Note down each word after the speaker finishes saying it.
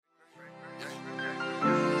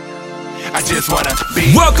I just wanna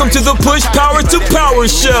be. Welcome to the Push Power to Power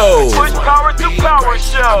Show. Push Power to Power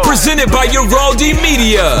Show. Presented by Uraldi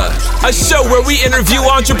Media. A show where we interview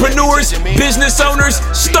entrepreneurs, business owners,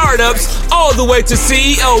 startups, all the way to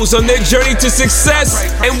CEOs on their journey to success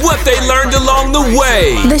and what they learned along the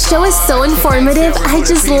way. The show is so informative. I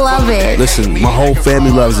just love it. Listen, my whole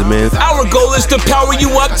family loves it, man. Our goal is to power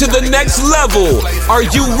you up to the next level. Are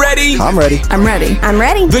you ready? I'm ready. I'm ready. I'm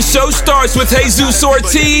ready. The show starts with Jesus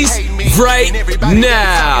Ortiz right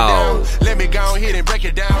now. Let me go ahead and break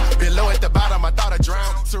it down. Below at the bottom, I thought I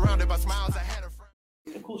drowned. Surrounded by smiles, I had a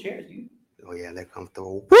friend. Cool chairs, dude. Oh yeah, they're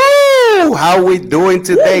comfortable. Woo! How we doing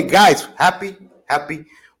today, guys? Happy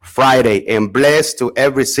Friday, and blessed to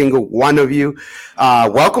every single one of you.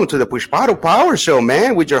 Welcome to the Push Power Power Show,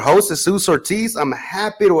 man, with your host, Jesus Ortiz. I'm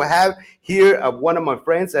happy to have here one of my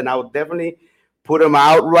friends, and I'll definitely put him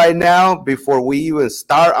out right now before we even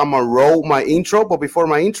start. I'm gonna roll my intro, but before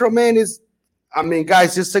my intro, man,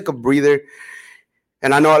 guys, just take a breather.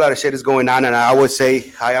 And I know a lot of shit is going on, and I always say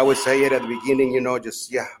it at the beginning,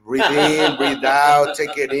 just breathe in, breathe out,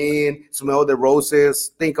 take it in, smell the roses,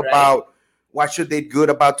 think about what you did good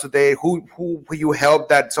about today, who you helped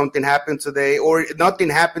that something happened today, or nothing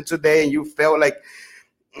happened today, and you felt like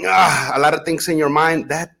a lot of things in your mind.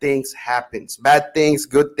 That things happens, bad things,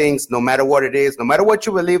 good things, no matter what it is, no matter what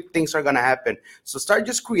you believe, things are gonna happen. So start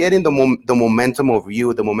just creating the momentum of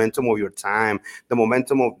you, the momentum of your time, the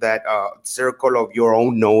momentum of that circle of your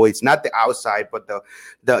own noise, not the outside, but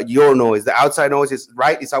the your noise. The outside noise is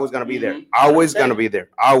right. It's always gonna be there. Always gonna be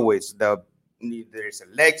there. Always. There's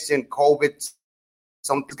election, COVID,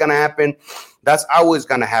 something's gonna happen. That's always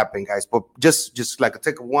gonna happen, guys. But just like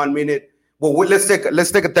take 1 minute. Well, let's take a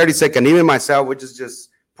 30-second. Even myself, which is just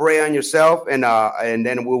pray on yourself, and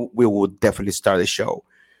then we will definitely start the show.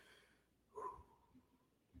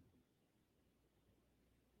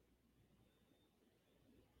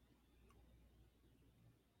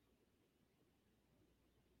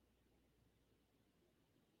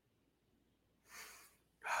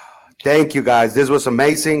 Thank you, guys. This was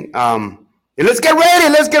amazing. And let's get ready.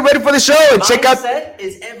 Let's get ready for the show and check out. Mindset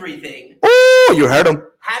is everything. Oh, you heard him.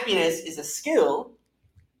 Happiness is a skill.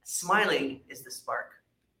 Smiling is the spark.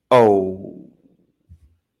 Oh,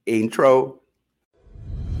 intro.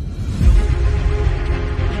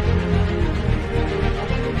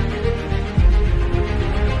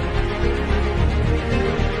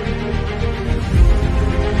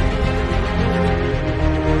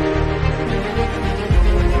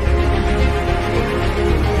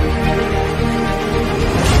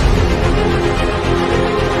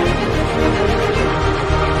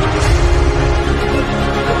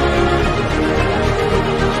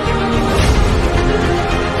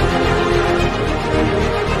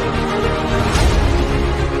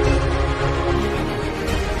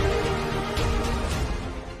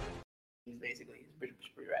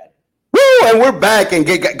 And we're back, and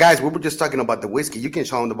guys, we were just talking about the whiskey. You can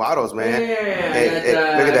show them the bottles, man. Yeah, hey,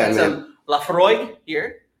 look at that, man. Some Lafroig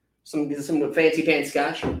here, some fancy pants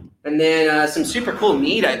scotch, and then some super cool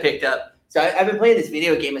mead I picked up. So I've been playing this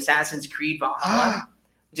video game, Assassin's Creed Valhalla,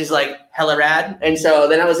 which is like hella rad. And so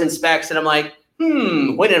then I was in Specs, and I'm like,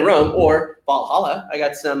 when in Rome or Valhalla, I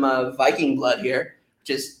got some Viking blood here.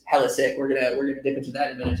 Just hella sick. We're gonna dip into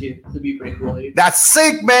that in a minute too. It'll be pretty cool, dude. That's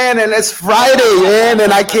sick, man, and it's Friday, man,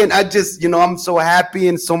 and I'm so happy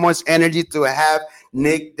and so much energy to have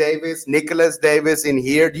Nicholas Davis in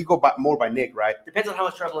here. You go more by Nick, right? Depends on how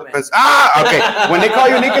much trouble I'm in. Okay. When they call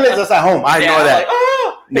you Nicholas, that's at home. I know that. Like,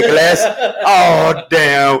 Nicholas. Oh,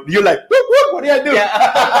 damn. You're like, what do I do?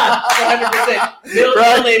 Yeah, 100%.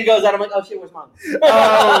 Middle name goes out. I'm like, oh shit, where's mom?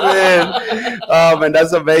 Oh man,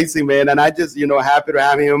 that's amazing, man. And I just, happy to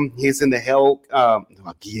have him. He's in the health,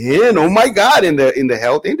 again. Oh my God, in the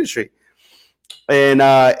health industry and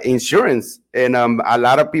insurance. And a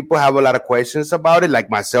lot of people have a lot of questions about it. Like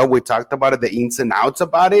myself, we talked about it, the ins and outs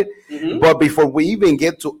about it. Mm-hmm. But before we even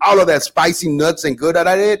get to all of that spicy nuts and good at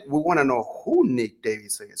it, we want to know who Nick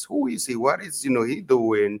Davis is. Who is he? What is he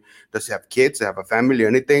doing? Does he have kids? Have a family or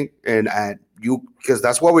anything? And because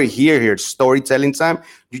that's why we're here. Storytelling time.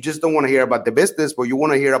 You just don't want to hear about the business, but you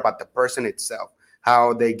want to hear about the person itself.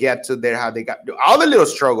 How they get to there, how they got all the little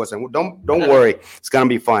struggles, and don't worry, it's gonna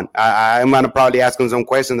be fun. I'm gonna probably ask him some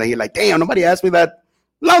questions that he's like, damn, nobody asked me that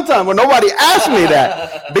long time, but nobody asked me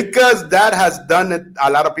that because that has done it.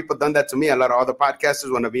 A lot of people done that to me. A lot of other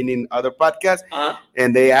podcasters when I've been in other podcasts,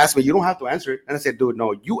 and they asked me, you don't have to answer it, and I said, dude,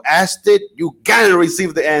 no, you asked it, you gotta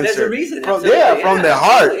receive the answer. There's a reason, from the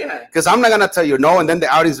heart, because I'm not gonna tell you no, and then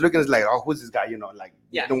the audience looking is like, oh, who's this guy? You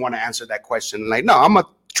don't want to answer that question. Like, no, I'm gonna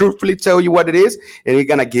truthfully tell you what it is, and you're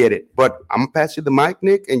gonna get it. But I'm gonna pass you the mic,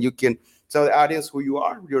 Nick, and you can tell the audience who you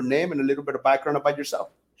are, your name, and a little bit of background about yourself.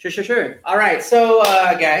 Sure. All right. So,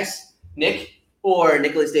 guys, Nick or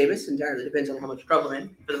Nicholas Davis, entirely depends on how much trouble I'm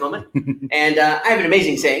in for the moment. And I have an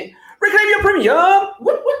amazing saying, reclaim your premium.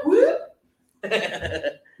 Whoop, whoop, whoop.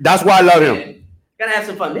 That's why I love him. Gotta have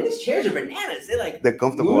some fun. Man, these chairs are bananas. They're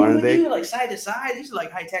comfortable, aren't they? Like side to side. These are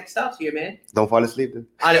like high-tech stuff here, man. Don't fall asleep, dude.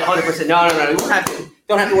 100%. No. You won't have to.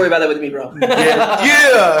 Don't have to worry about that with me, bro.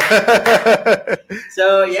 Yeah.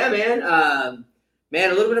 So, yeah, man.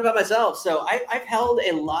 Man, a little bit about myself. So I've held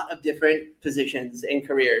a lot of different positions and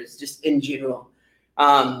careers, just in general.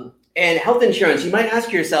 And health insurance, you might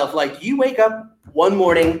ask yourself, like, you wake up one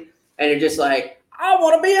morning and you're just like, I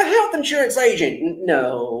want to be a health insurance agent.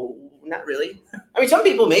 No, not really. I mean, some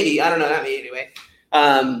people maybe. I don't know, not me anyway.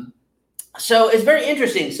 So it's very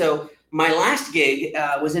interesting. So my last gig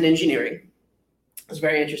was in engineering. It was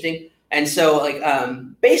very interesting. And so, like,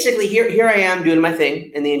 basically here I am doing my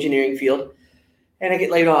thing in the engineering field, and I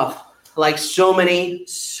get laid off. Like so many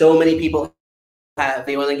people have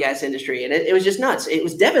the oil and gas industry, and it was just nuts. It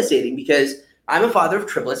was devastating because I'm a father of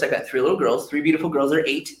triplets. I got 3 little girls, 3 beautiful girls. They're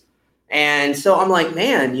 8. And so I'm like,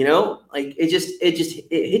 man, like it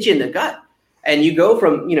hits you in the gut. And you go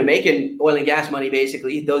from, making oil and gas money,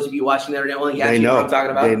 basically. Those of you watching that are oil and gas, you know what I'm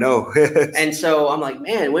talking about. They know. And so I'm like,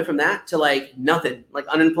 man, it went from that to like nothing, like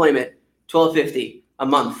unemployment, $12.50 a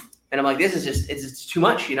month. And I'm like, this is it's too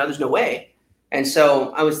much, there's no way. And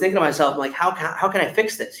so I was thinking to myself, I'm like, how can I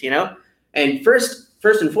fix this, And first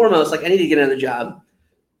and foremost, like I need to get another job.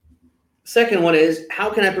 Second one is, how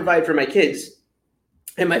can I provide for my kids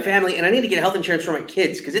and my family? And I need to get health insurance for my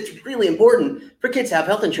kids because it's really important for kids to have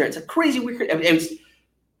health insurance. It's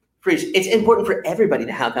it's important for everybody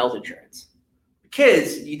to have health insurance.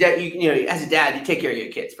 Kids, you as a dad, you take care of your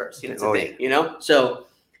kids first. It's a thing, So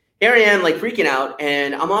here I am, like freaking out,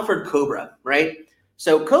 and I'm offered Cobra, right?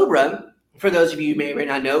 So Cobra, for those of you who may or may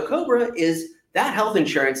not know, Cobra is that health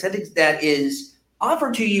insurance that is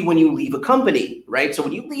offered to you when you leave a company, right? So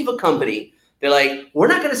when you leave a company, they're like, we're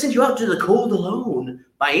not going to send you out to the cold alone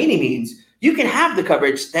by any means. You can have the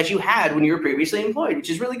coverage that you had when you were previously employed, which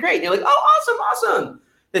is really great. And you're like, oh, awesome.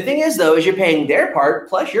 The thing is, though, is you're paying their part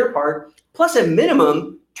plus your part plus a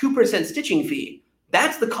minimum 2% stitching fee.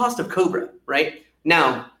 That's the cost of Cobra, right?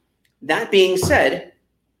 Now, that being said,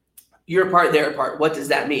 your part, their part, what does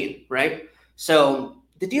that mean, right? So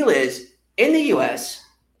the deal is, in the U.S.,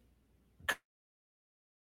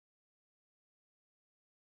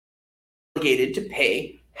 obligated to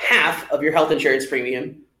pay half of your health insurance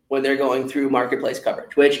premium when they're going through marketplace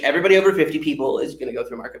coverage, which everybody over 50 people is going to go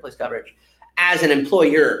through marketplace coverage as an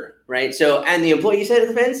employer, right? So, and the employee side of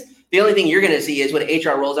the fence, the only thing you're going to see is when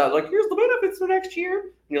HR rolls out, like, here's the benefits for next year.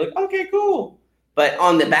 And you're like, okay, cool. But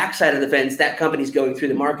on the back side of the fence, that company's going through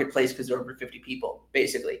the marketplace because they're over 50 people,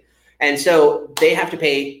 basically. And so they have to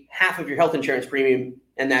pay half of your health insurance premium,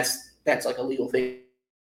 and that's like a legal thing.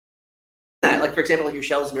 Like, for example, like your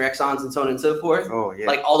Shells and your Exxons and so on and so forth. Oh, yeah.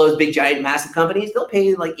 Like all those big, giant, massive companies, they'll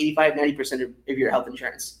pay like 85, 90% of your health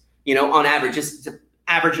insurance, on average. It's an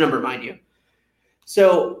average number, mind you.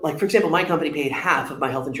 So, like, for example, my company paid half of my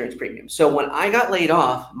health insurance premium. So when I got laid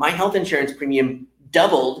off, my health insurance premium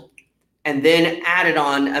doubled and then added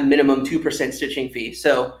on a minimum 2% stitching fee.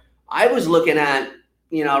 So I was looking at,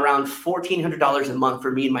 around $1,400 a month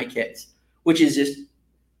for me and my kids, which is just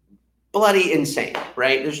bloody insane,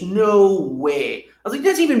 right? There's no way. I was like,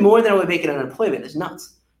 that's even more than I would make in unemployment. It's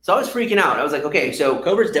nuts. So I was freaking out. I was like, okay, so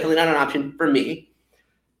Cobra is definitely not an option for me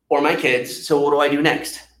or my kids. So what do I do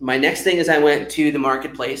next? My next thing is I went to the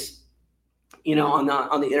marketplace, on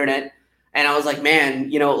the internet, and I was like,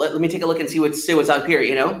 man, let me take a look and see what's up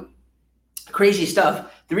here, crazy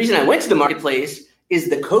stuff. The reason I went to the marketplace is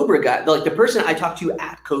the Cobra guy, like the person I talked to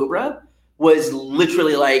at Cobra was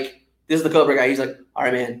literally like, this is the Cobra guy. He's like, all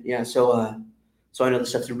right, man. Yeah. So I know this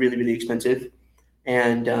stuff's really, really expensive.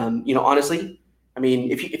 And, honestly, I mean,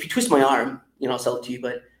 if you twist my arm, I'll sell it to you.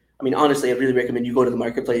 But I mean, honestly, I really recommend you go to the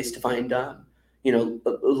marketplace to find, a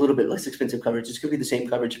little bit less expensive coverage. It's going to be the same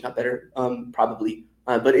coverage, if not better, probably.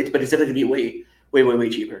 But it's definitely going to be way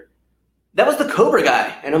cheaper. That was the Cobra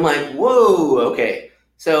guy. And I'm like, whoa, okay.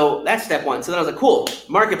 So that's step one. So then I was like, cool,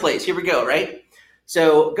 marketplace, here we go, right?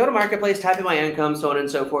 So go to marketplace, type in my income, so on and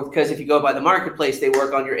so forth. Because if you go by the marketplace, they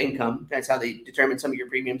work on your income. That's how they determine some of your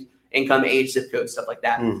premiums, income, age, zip code, stuff like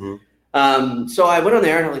that. Mm-hmm. So I went on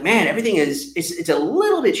there and I'm like, man, everything it's a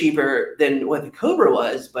little bit cheaper than what the Cobra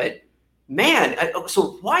was, but man,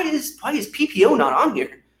 so why is PPO not on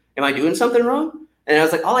here? Am I doing something wrong? And I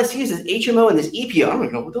was like, all I see is this HMO and this EPO. I don't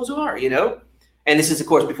even know what those are, And this is, of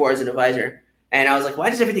course, before I was an advisor. And I was like, why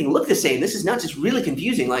does everything look the same? This is not just really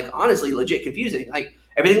confusing, like honestly, legit confusing. Like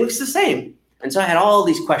everything looks the same. And so I had all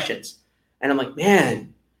these questions, and I'm like,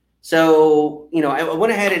 man. So, I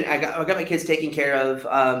went ahead and I got my kids taken care of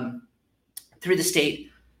through the state.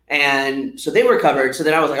 And so they were covered. So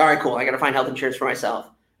then I was like, all right, cool. I got to find health insurance for myself.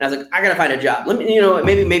 And I was like, I got to find a job. Let me,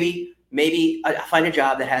 maybe I find a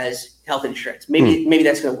job that has health insurance. Maybe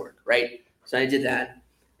that's going to work. Right. So I did that.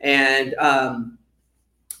 And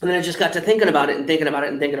then I just got to thinking about it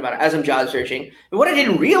as I'm job searching. And what I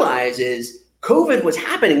didn't realize is COVID was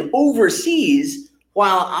happening overseas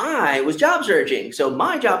while I was job searching. So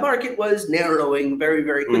my job market was narrowing very,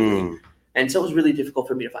 very quickly. And so it was really difficult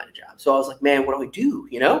for me to find a job. So I was like, man, what do I do?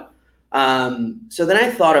 So then I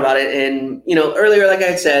thought about it. And, earlier, like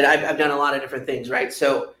I had said, I've done a lot of different things, right?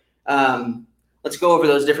 So let's go over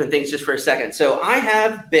those different things just for a second. So I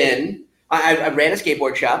ran a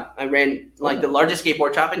skateboard shop. I ran the largest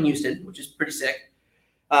skateboard shop in Houston, which is pretty sick.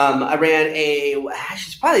 I ran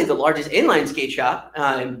it's probably the largest inline skate shop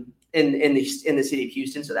in the city of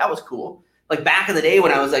Houston. So that was cool. Like back in the day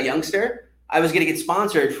when I was a youngster, I was going to get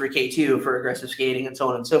sponsored for K2 for aggressive skating and so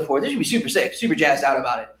on and so forth. This would be super sick, super jazzed out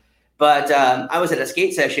about it. But I was at a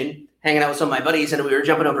skate session hanging out with some of my buddies, and we were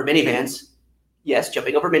jumping over minivans. Yes,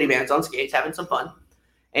 jumping over minivans on skates, having some fun.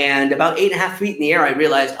 And about 8.5 feet in the air, I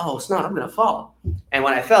realized, oh, snot, I'm going to fall. And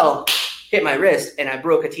when I fell, hit my wrist, and I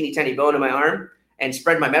broke a teeny tiny bone in my arm and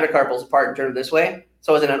spread my metacarpals apart and turned them this way.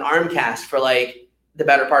 So I was in an arm cast for like the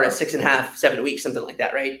better part of 6.5, 7 weeks, something like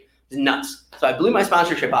that, right? It was nuts. So I blew my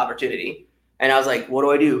sponsorship opportunity. And I was like, what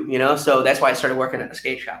do I do? So that's why I started working at a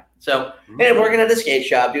skate shop. So I ended up working at a skate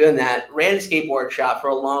shop, doing that, ran a skateboard shop for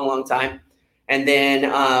a long, long time. And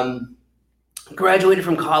then graduated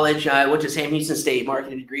from college. I went to Sam Houston State,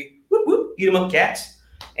 marketing degree. Whoop, whoop, beat 'em up cats.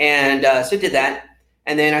 And so I did that.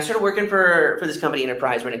 And then I started working for this company,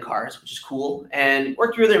 Enterprise, renting cars, which is cool, and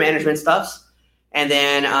worked through their management stuffs. And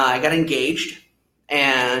then I got engaged.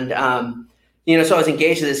 And, so I was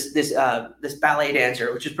engaged to this ballet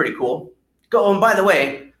dancer, which is pretty cool. Oh, and by the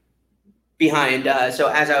way, so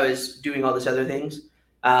as I was doing all these other things,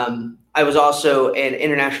 I was also an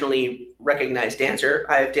internationally recognized dancer.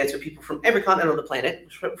 I've danced with people from every continent on the planet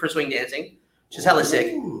for swing dancing, which is hella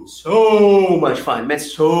sick. So much fun. Met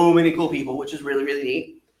so many cool people, which is really, really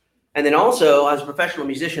neat. And then also, I was a professional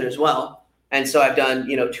musician as well. And so I've done,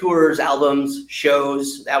 tours, albums,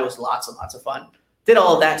 shows. That was lots and lots of fun. Did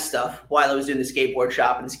all of that stuff while I was doing the skateboard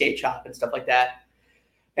shop and the skate shop and stuff like that.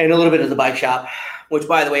 And a little bit of the bike shop, which,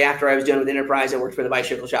 by the way, after I was done with Enterprise, I worked for the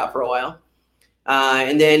bicycle shop for a while.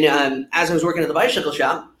 And then as I was working at the bicycle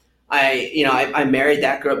shop, I married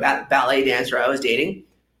that girl, ballet dancer I was dating,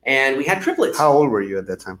 and we had triplets. How old were you at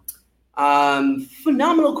that time?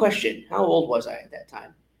 Phenomenal question. How old was I at that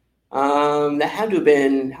time? That had to have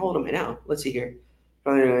been, how old am I now? Let's see here.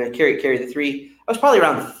 Carry the three. I was probably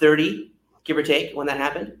around 30, give or take, when that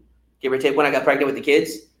happened. Give or take, when I got pregnant with the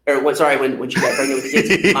kids. When she got pregnant with the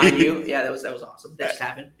kids, mind you. Yeah, that was awesome. That just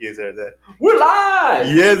happened. Yes, sir. We're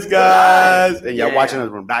live! Yes, guys! And you're watching us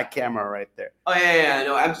from that camera right there. Oh, yeah.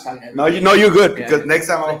 No, I'm just talking. No, you're good, because next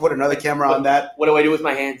time I'm going to put another camera on that. What do I do with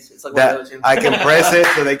my hands? It's like that, one of those. I can press it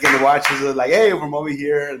so they can watch us like, hey, from over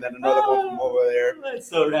here, and then another one from over there. That's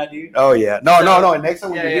so rad, dude. Oh, yeah. No. And next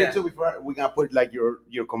time when you're here, too, we're going to put like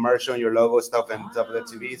your commercial and your logo stuff and stuff on the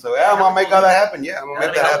TV. So, I'm going to make all that happen. Yeah, I'm going to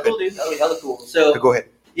make that happen. Cool, dude. That'll be hella cool. So go ahead.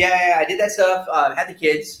 Yeah, I did that stuff, had the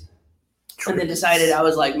kids, and then decided, I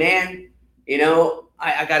was like, man,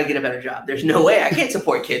 I got to get a better job. There's no way I can't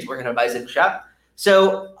support kids working at a bicycle shop.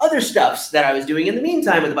 So other stuffs that I was doing in the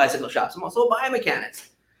meantime with the bicycle shops, I'm also a biomechanics.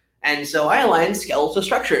 And so I align skeletal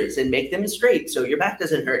structures and make them straight so your back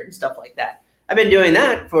doesn't hurt and stuff like that. I've been doing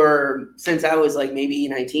that since I was like maybe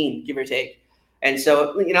 19, give or take. And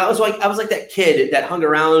so, I was like that kid that hung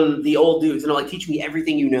around the old dudes and teach me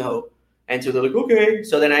everything you know. And so they're like, okay.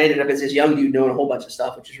 So then I ended up as this young dude knowing a whole bunch of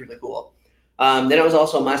stuff, which is really cool. Then I was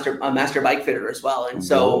also a master bike fitter as well. And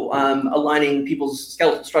so aligning people's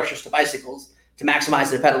skeletal structures to bicycles to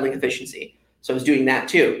maximize their pedaling efficiency. So I was doing that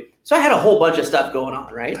too. So I had a whole bunch of stuff going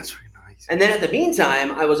on, right? That's really nice. And then at the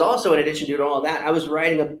meantime, I was also, in addition to doing all of that, I was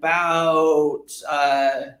riding about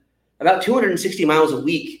 260 miles a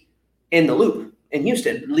week in the loop in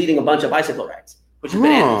Houston, leading a bunch of bicycle rides, which is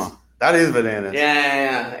bananas. That is bananas.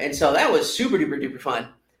 Yeah. And so that was super duper duper fun.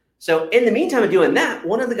 So in the meantime of doing that,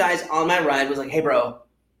 one of the guys on my ride was like, hey, bro,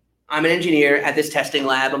 I'm an engineer at this testing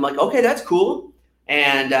lab. I'm like, okay, that's cool.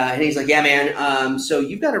 And he's like, yeah, man. So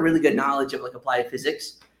you've got a really good knowledge of applied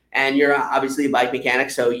physics, and you're obviously a bike mechanic,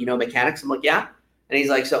 so you know mechanics. I'm like, yeah. And he's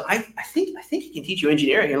like, so I think he can teach you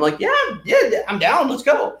engineering. And I'm like, yeah, I'm down. Let's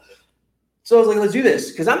go. So I was like, let's do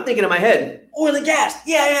this. Because I'm thinking in my head, oil and gas.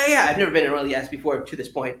 Yeah. I've never been in oil and gas before to this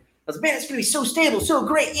point. I was like, man, it's going to be so stable, so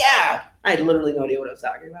great. Yeah. I had literally no idea what I was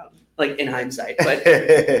talking about, like in hindsight. But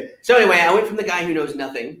so anyway, I went from the guy who knows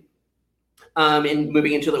nothing and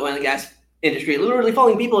moving into the oil and gas industry, literally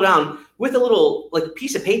following people down with a little like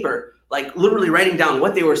piece of paper, like literally writing down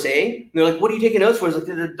what they were saying. And they're like, what are you taking notes for? I was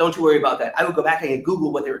like, don't you worry about that. I would go back and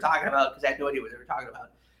Google what they were talking about because I had no idea what they were talking about.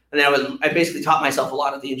 And then I basically taught myself a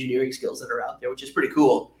lot of the engineering skills that are out there, which is pretty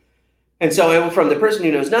cool. And so I went from the person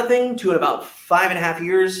who knows nothing to in about 5.5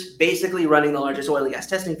 years, basically running the largest oil and gas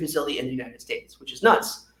testing facility in the United States, which is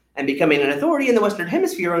nuts. And becoming an authority in the Western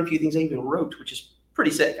Hemisphere on a few things I even wrote, which is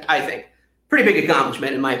pretty sick, I think. Pretty big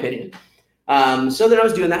accomplishment, in my opinion. So then I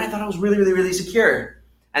was doing that. I thought I was really, really, really secure.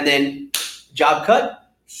 And then job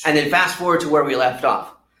cut, and then fast forward to where we left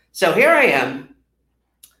off. So here I am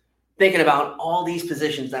thinking about all these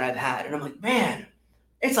positions that I've had. And I'm like, man,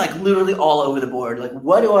 it's like literally all over the board. Like,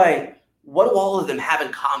 what do all of them have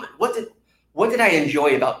in common? What did I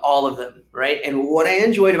enjoy about all of them, right? And what I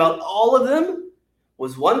enjoyed about all of them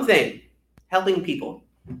was one thing, helping people.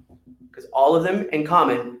 Because all of them in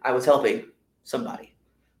common, I was helping somebody.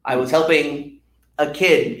 I was helping a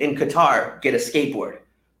kid in Qatar get a skateboard.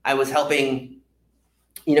 I was helping,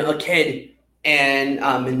 a kid in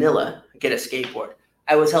Manila get a skateboard.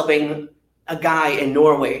 I was helping a guy in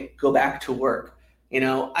Norway go back to work.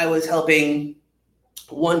 I was helping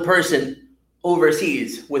one person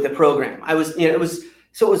overseas with a program. I was, it was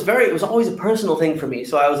always a personal thing for me.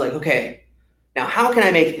 So I was like, okay, now how can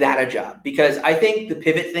I make that a job? Because I think the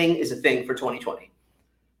pivot thing is a thing for 2020.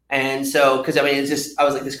 And so, because I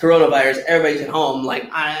was like, this coronavirus, everybody's at home, like,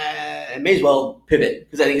 I may as well pivot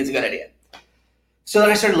because I think it's a good idea. So then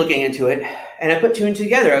I started looking into it and I put two and two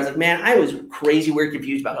together. I was like, man, I was crazy weird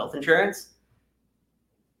confused about health insurance.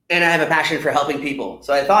 And I have a passion for helping people.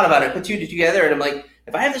 So I thought about it, put two together, and I'm like,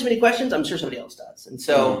 if I have this many questions, I'm sure somebody else does. And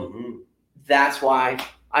so that's why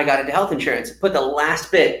I got into health insurance. Put the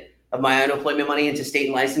last bit of my unemployment money into state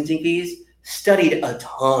and licensing fees, studied a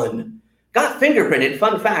ton. Got fingerprinted.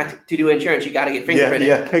 Fun fact, to do insurance, you got to get fingerprinted.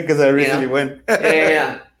 Yeah, because I recently went.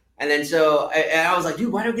 yeah. And then so I was like,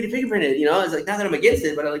 dude, why don't I get it fingerprinted? I was like, not that I'm against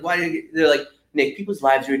it, but I'm like, why do you get? They're like, Nick, people's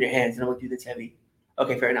lives are in your hands. And I'm like, dude, that's heavy.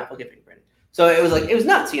 Okay, fair enough. I'll get fingerprinted. So it was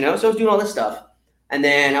nuts, So I was doing all this stuff. And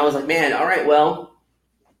then I was like, man, all right, well,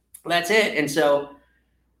 that's it. And so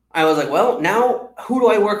I was like, well, now who do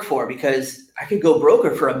I work for? Because I could go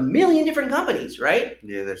broker for 1 million different companies, right?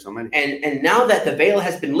 Yeah, there's so many. And now that the veil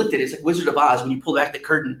has been lifted, it's like Wizard of Oz. When you pull back the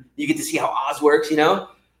curtain, you get to see how Oz works,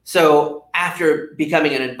 So after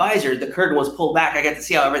becoming an advisor, the curtain was pulled back. I got to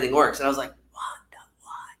see how everything works. And I was like,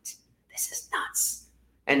 what? This is nuts.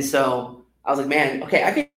 And so I was like, man, okay,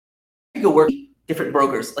 I could go work with different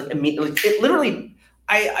brokers. Like immediately, literally,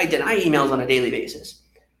 I deny emails on a daily basis.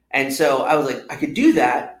 And so I was like, I could do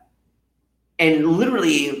that and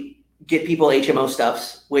literally get people HMO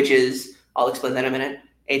stuffs, which is, I'll explain that in a minute,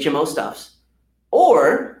 HMO stuffs.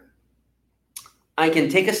 Or I can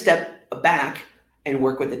take a step back and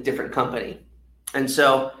work with a different company. And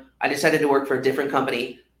so I decided to work for a different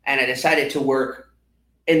company, and I decided to work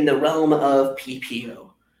in the realm of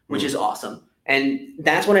PPO, which is awesome. And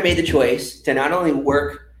that's when I made the choice to not only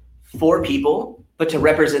work for people, but to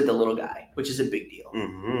represent the little guy, which is a big deal.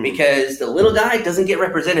 Because the little guy doesn't get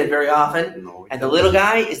represented very often. No, and the little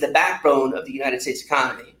guy is the backbone of the United States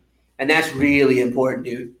economy. And that's really important,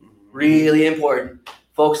 dude. Really important.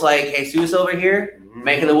 Folks like Jesus over here,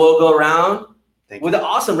 making the world go around. With the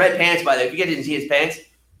awesome red pants, by the way. If you guys didn't see his pants,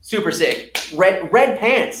 super sick. Red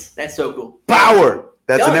pants. That's so cool. Power.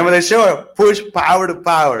 That's the name of the show. Push power to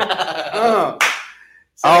power.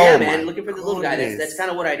 Man, looking for the little guy. That's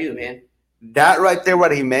kind of what I do, man. That right there,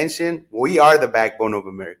 what he mentioned, we are the backbone of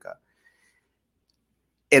America.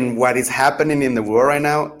 And what is happening in the world right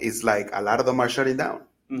now is like a lot of them are shutting down.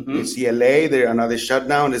 You see LA, they're another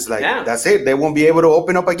shutdown. It's like, that's it. They won't be able to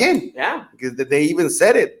open up again. Yeah. Because they even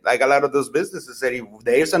said it. Like a lot of those businesses said, if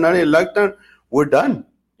there's another lockdown, we're done.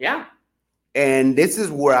 Yeah. And this is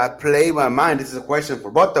where I play my mind. This is a question for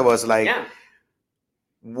both of us. Like,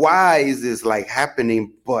 why is this like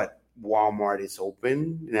happening? But Walmart is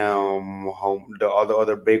open. The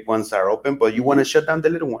other big ones are open, but you want to shut down the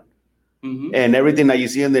little one. And everything that you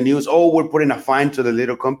see in the news, we're putting a fine to the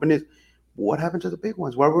little companies. What happened to the big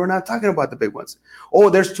ones? Why we're not talking about the big ones?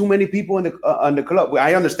 There's too many people in the club.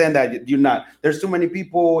 I understand that you're not. There's too many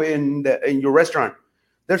people in your restaurant.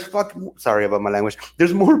 Sorry about my language.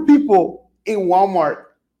 There's more people in Walmart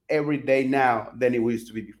every day now than it used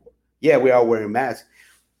to be before. Yeah, we are wearing masks,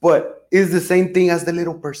 but it's the same thing as the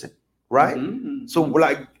little person, right? So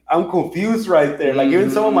like, I'm confused right there. Like even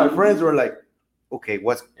some of my friends were like, okay,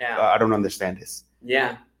 what's Yeah. I don't understand this.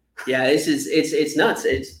 Yeah. This is it's nuts.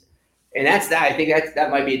 And that's that. I think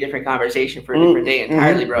that might be a different conversation for a different day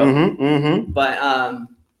entirely, bro. But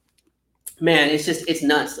man, it's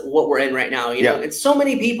nuts what we're in right now. You know, it's so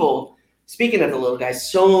many people. Speaking of the little guys,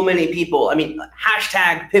 so many people. I mean,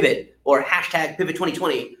 hashtag pivot or hashtag pivot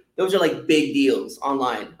 2020. Those are like big deals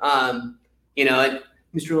online. You know, and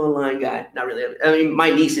Mr. Online Guy. Not really. I mean, my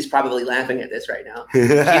niece is probably laughing at this right now.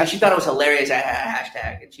 She thought it was hilarious. I had a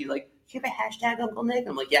hashtag, and she's like, "Do you have a hashtag, Uncle Nick?"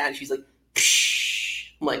 I'm like, "Yeah." And she's like,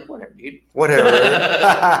 "Psh." I'm like, "Whatever, dude." Whatever.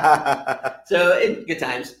 So good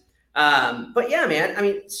times. But yeah, man. I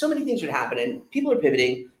mean, so many things are happening. People are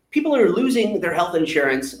pivoting. People are losing their health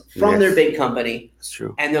insurance from their big company. That's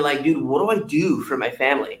true. And they're like, dude, what do I do for my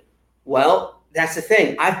family? Well, that's the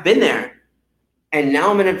thing. I've been there. And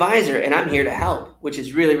now I'm an advisor and I'm here to help, which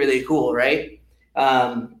is really, really cool, right?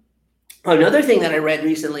 Another thing that I read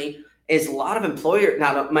recently is a lot of employers,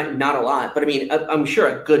 not a lot, but I mean, I'm sure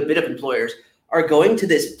a good bit of employers are going to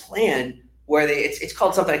this plan where it's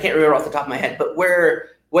called something I can't remember off the top of my head, but where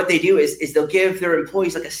what they do is they'll give their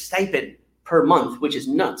employees like a stipend per month, which is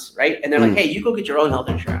nuts, right? And they're like, hey, you go get your own health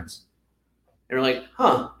insurance. And they're like,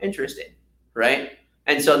 huh, interesting, right?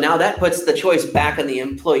 And so now that puts the choice back on the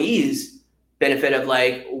employee's benefit of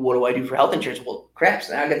like, what do I do for health insurance? Well, crap,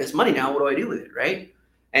 so I got this money now. What do I do with it, right?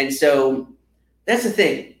 And so that's the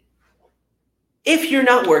thing. If you're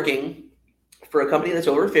not working for a company that's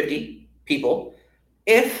over 50 people,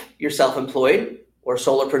 if you're self-employed or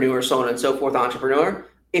solopreneur, so on and so forth, entrepreneur,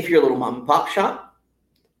 if you're a little mom and pop shop,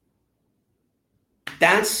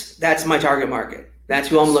 that's my target market. That's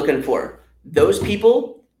who I'm looking for. Those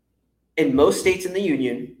people in most states in the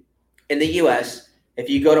union, in the US, if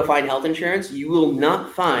you go to find health insurance, you will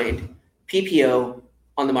not find PPO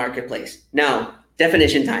on the marketplace. Now,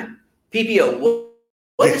 definition time. PPO.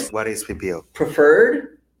 What is PPO?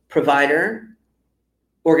 Preferred Provider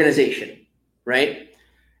Organization, right?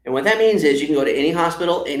 And what that means is you can go to any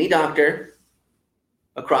hospital, any doctor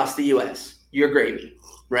across the US. You're gravy,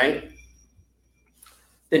 right?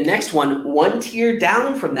 The next one tier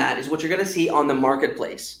down from that is what you're going to see on the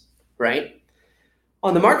marketplace, right?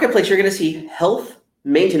 On the marketplace, you're going to see Health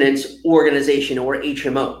Maintenance Organization, or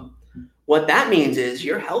HMO. What that means is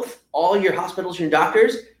your health, all your hospitals and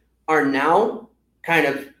doctors are now kind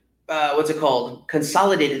of,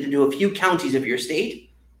 consolidated into a few counties of your state.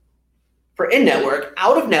 For in-network,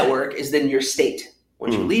 out-of-network is then your state.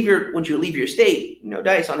 Once you leave your state, no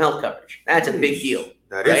dice on health coverage. That's a big deal.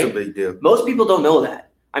 That is a big deal. Most people don't know that.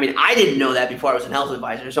 I mean, I didn't know that before I was a health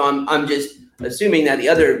advisor. So I'm just assuming that the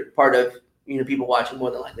other part of people watching more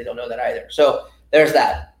than likely don't know that either. So there's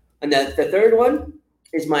that. And the third one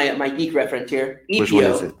is my geek reference here. EPO. Which one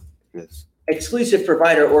is it? Yes. Exclusive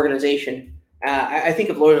Provider Organization. I think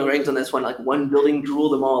of Lord of the Rings on this one, like one building to rule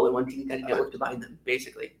them all and one team kind of network to bind them,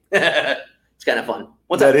 basically. It's kind of fun.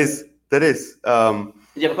 What's that up? That is.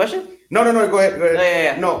 Did you have a question? No, go ahead.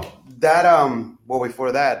 Yeah. No, that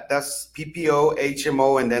before that, that's PPO,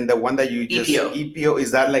 HMO, and then the one that you just EPO.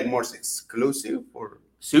 Is that like more exclusive or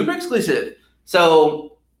super exclusive?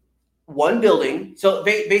 So one building. So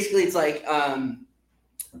basically, it's like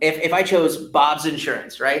if I chose Bob's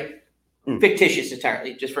Insurance, right? Fictitious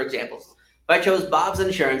entirely, just for examples. If I chose Bob's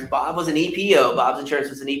Insurance, Bob was an EPO. Bob's Insurance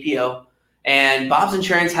was an EPO, and Bob's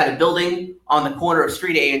Insurance had a building on the corner of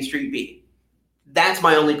Street A and Street B. That's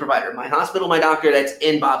my only provider. My hospital, my doctor, that's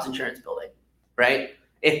in Bob's Insurance building, right?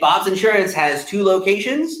 If Bob's Insurance has 2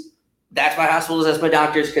 locations, that's my hospitals, that's my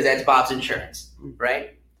doctors, because that's Bob's Insurance,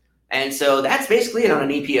 right? And so that's basically it on an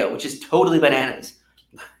EPO, which is totally bananas.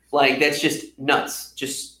 Like, that's just nuts,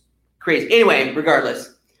 just crazy. Anyway,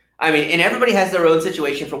 regardless, I mean, and everybody has their own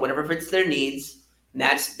situation for whatever fits their needs. And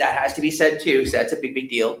that has to be said too, so that's a big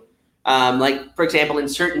deal. Like, for example, in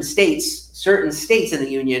certain states in the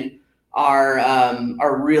union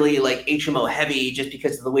are really like HMO heavy just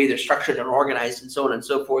because of the way they're structured and organized and so on and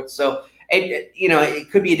so forth. So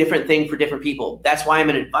it could be a different thing for different people. That's why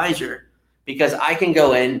I'm an advisor, because I can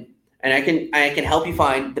go in and I can help you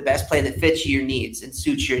find the best plan that fits your needs and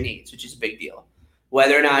suits your needs, which is a big deal.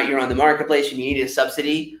 Whether or not you're on the marketplace and you need a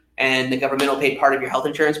subsidy and the government will pay part of your health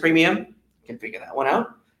insurance premium, you can figure that one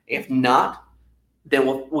out. If not, then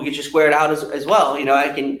we'll get you squared out as well. I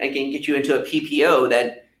can get you into a PPO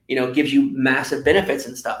that gives you massive benefits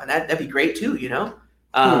and stuff. And that'd be great too,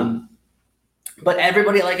 But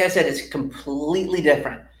everybody, like I said, is completely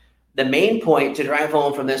different. The main point to drive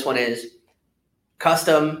home from this one is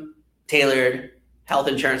custom tailored health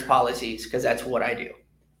insurance policies, because that's what I do,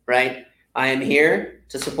 right? I am here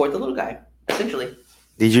to support the little guy, essentially.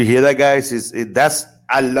 Did you hear that, guys?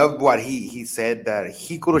 I love what he said, that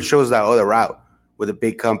he could have chose that other route. with the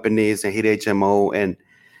big companies and hit HMO, and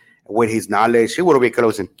with his knowledge, he would have been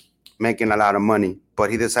closing, making a lot of money.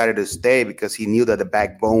 But he decided to stay because he knew that the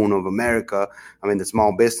backbone of America, I mean, the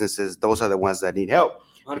small businesses, those are the ones that need help.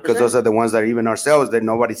 100%. Because those are the ones that even ourselves, that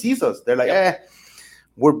nobody sees us. They're like,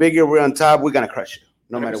 we're bigger, we're on top, we're going to crush you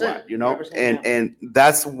no matter what, you know? And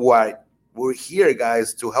that's why we're here,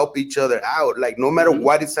 guys, to help each other out. Like, no matter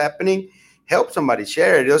what is happening, help somebody,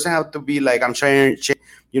 share it. It doesn't have to be like I'm sharing,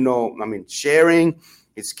 sharing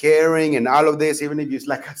is caring and all of this. Even if it's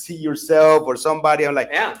like I see yourself or somebody, I'm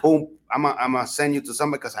like, boom, I'm gonna send you to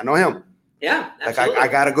somebody because I know him. Yeah, absolutely. Like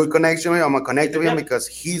I got a good connection with him. I'm gonna connect with him because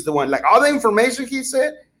he's the one. Like all the information he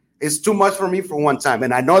said is too much for me for one time,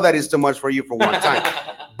 and I know that is too much for you for one time.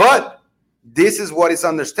 But this is what is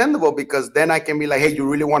understandable, because then I can be like, hey, you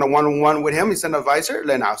really want a one-on-one with him? He's an advisor.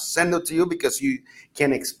 Then I'll send it to you because you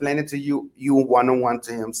can explain it to you one-on-one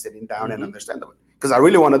to him, sitting down and understand it. Because I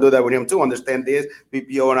really want to do that with him too, understand this,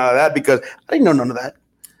 BPO and all of that, because I didn't know none of that.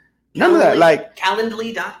 None of that. Like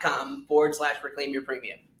Calendly.com/reclaim your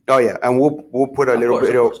premium. Oh yeah, and we'll put a little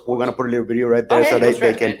video. We're gonna put a little video right there so they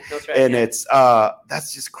can. And it's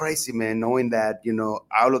that's just crazy, man. Knowing that, you know,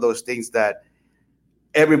 all of those things that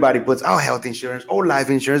everybody puts, health insurance, life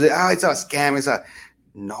insurance, it's a scam. It's a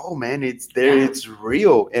no, man. It's there. Yeah. It's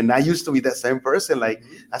real. And I used to be that same person. Like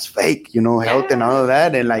that's fake, you know, health and all of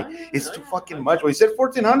that. And like it's too fucking much. Well, you said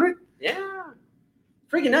 1,400? Yeah,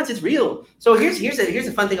 freaking nuts. It's real. So here's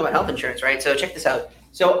the fun thing about health insurance, right? So check this out.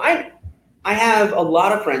 So I have a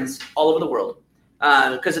lot of friends all over the world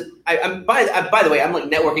because I'm by the way, I'm like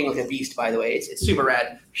networking like a beast. By the way, it's super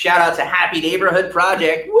rad. Shout out to Happy Neighborhood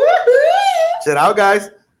Project. Woohoo! Check it out, guys.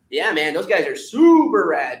 Yeah, man, those guys are super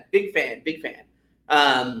rad. Big fan.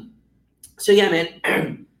 So yeah,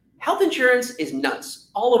 man, health insurance is nuts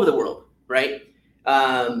all over the world, right?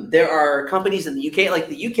 There are companies in the UK, like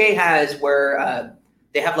the UK has where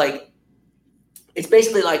they have like. It's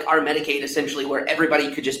basically like our Medicaid, essentially, where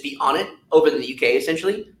everybody could just be on it over in the UK,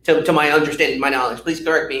 essentially, to my understanding, my knowledge. Please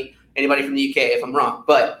correct me, anybody from the UK, if I'm wrong.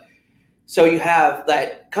 But so you have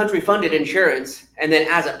that country-funded insurance, and then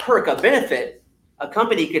as a perk, a benefit, a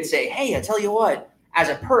company could say, hey, I tell you what, as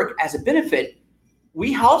a perk, as a benefit,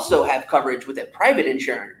 we also have coverage with a private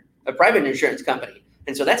insurance company.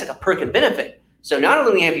 And so that's like a perk and benefit. So not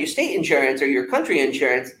only have you state insurance or your country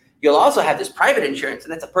insurance, you'll also have this private insurance,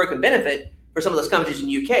 and that's a perk and benefit for some of those companies in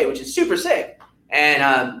the UK, which is super sick.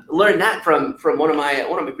 And learned that from one of my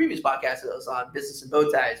previous podcasts that was on Business and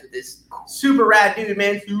Bow Ties with this super rad dude,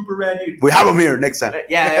 man. Super rad dude. We have him here next time.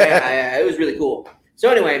 Yeah. It was really cool. So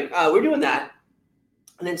anyway, we're doing that.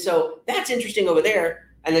 And then so that's interesting over there.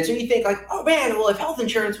 And then so you think like, oh man, well, if health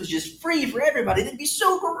insurance was just free for everybody, that'd be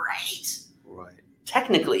so great. Right.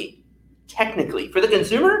 Technically, for the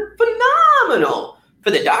consumer, phenomenal. For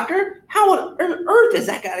the doctor, how on earth is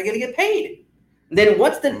that guy going to get paid? Then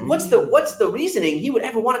what's the reasoning he would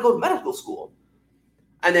ever want to go to medical school?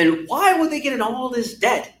 And then why would they get in all this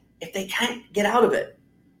debt if they can't get out of it?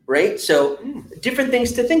 Right? So different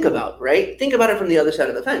things to think about, right? Think about it from the other side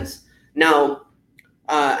of the fence. Now,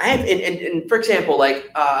 I have, and for example,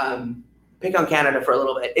 like pick on Canada for a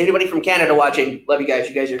little bit. Anybody from Canada watching? Love you guys.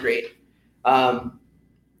 You guys are great.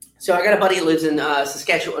 So I got a buddy who lives in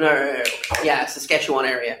Saskatchewan area,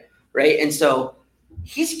 right? And so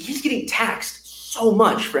he's getting taxed so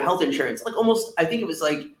much for health insurance, like almost. I think it was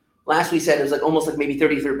like last we said it was like almost like maybe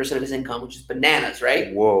 33% of his income, which is bananas,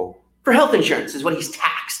 right? Whoa! For health insurance is what he's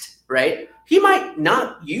taxed, right? He might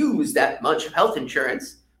not use that much of health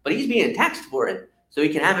insurance, but he's being taxed for it, so he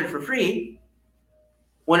can have it for free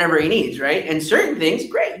whenever he needs, right? And certain things,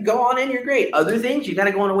 great, go on in, you're great. Other things you got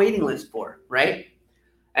to go on a waiting list for, right?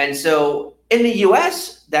 And so in the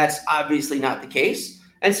US, that's obviously not the case.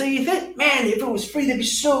 And so you think, man, if it was free, that'd be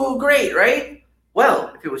so great, right?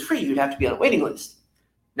 Well, if it was free, you'd have to be on a waiting list.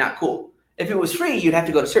 Not cool. If it was free, you'd have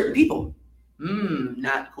to go to certain people.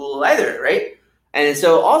 Not cool either, right? And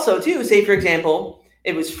so also too, say for example,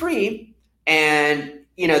 it was free and,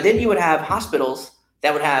 you know, then you would have hospitals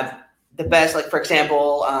that would have the best, like for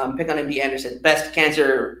example, pick on MD Anderson, best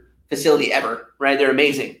cancer facility ever, right? They're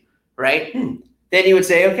amazing, right? Then you would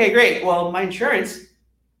say, okay, great. Well, my insurance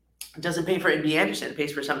doesn't pay for MD Anderson. It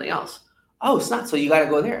pays for something else. Oh, it's not. So you got to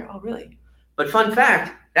go there. Oh, really? But fun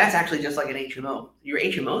fact, that's actually just like an HMO. Your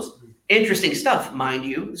HMOs, interesting stuff, mind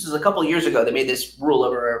you. This is a couple of years ago. They made this rule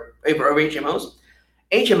over HMOs. Most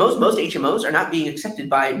HMOs are not being accepted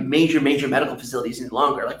by major medical facilities any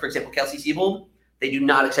longer. Like, for example, Kelsey-Seybold, they do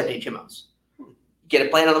not accept HMOs. Get a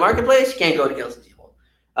plan on the marketplace, can't go to Kelsey-Seybold.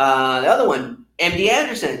 The other one, MD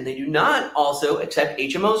Anderson, they do not also accept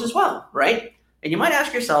HMOs as well, right? And you might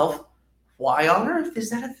ask yourself, why on earth is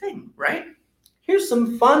that a thing, right? here's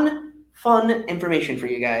some fun information for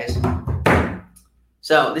you guys.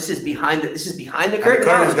 So this is behind the curtain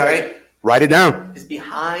knowledge, right? Write it down. This is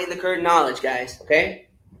behind the curtain knowledge, guys. Okay.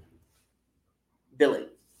 Billing.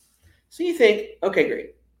 So you think, okay,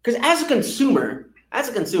 great. Because as a consumer,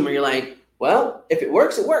 you're like, well, if it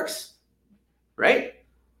works, it works, right?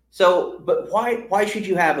 So, but why should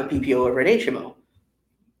you have a PPO over an HMO?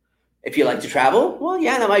 If you like to travel, well,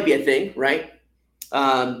 yeah, that might be a thing, right?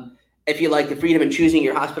 If you like the freedom in choosing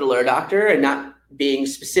your hospital or a doctor and not being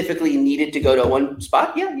specifically needed to go to one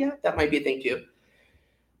spot, yeah, that might be a thing too.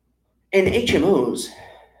 And HMOs,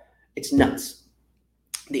 it's nuts.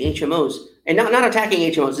 The HMOs, and not attacking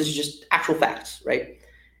HMOs, this is just actual facts, right?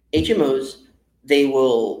 HMOs, they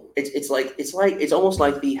will, it's almost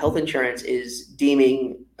like the health insurance is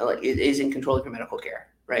deeming, like it is in control of your medical care,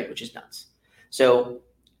 right? Which is nuts. So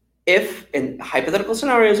if, in hypothetical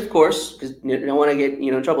scenarios, of course, because you don't want to get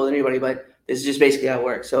in trouble with anybody, but this is just basically how it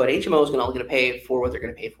works. So an HMO is only going to pay for what they're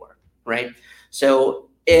going to pay for, right? So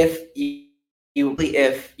if you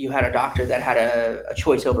had a doctor that had a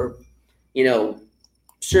choice over,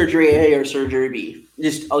 surgery A or surgery B,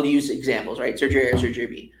 I'll use examples, right? Surgery A or surgery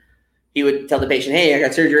B. He would tell the patient, hey, I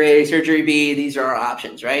got surgery A, surgery B. These are our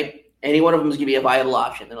options, right? Any one of them is going to be a viable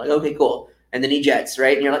option. They're like, okay, cool. And then he jets,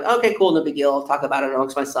 right? And you're like, okay, cool, no big deal. I'll talk about it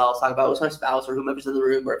amongst myself, talk about it with my spouse or whomever's in the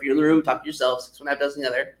room. Or if you're in the room, talk to yourself, 6 1 half dozen the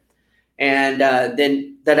other. And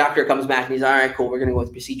then the doctor comes back and he's, all right, cool, we're going to go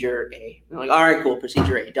with procedure A. And I'm like, all right, cool,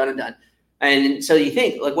 procedure A, done and done. And so you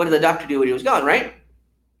think, like, what did the doctor do when he was gone, right?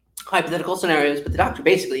 Hypothetical scenarios, but the doctor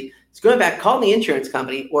basically is going back, calling the insurance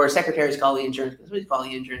company, or secretaries call the insurance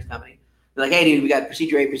company. They're like, hey, dude, we got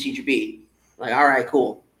procedure A, procedure B. I'm like, all right,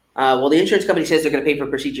 cool. Well, the insurance company says they're going to pay for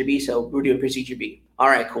procedure B, so we're doing procedure B. All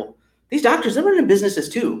right, cool. These doctors, they're running businesses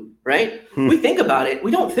too, right? We think about it.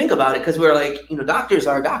 We don't think about it because we're like, doctors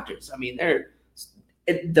are doctors. I mean, they're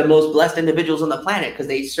the most blessed individuals on the planet because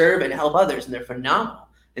they serve and help others, and they're phenomenal.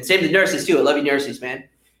 And same with nurses too. I love you, nurses, man.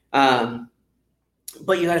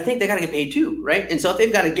 But you got to think they got to get paid too, right? And so if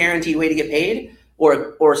they've got a guaranteed way to get paid,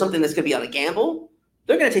 or something that's going to be on a gamble,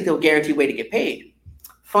 they're going to take the guaranteed way to get paid.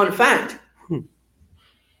 Fun fact: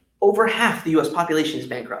 over half the U.S. population is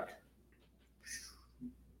bankrupt.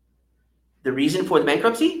 The reason for the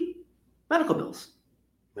bankruptcy? Medical bills.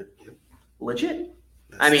 Legit.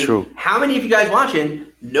 That's true. How many of you guys watching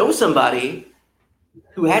know somebody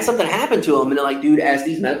who had something happen to them and they're like, dude, as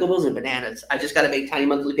these medical bills are bananas, I just got to make tiny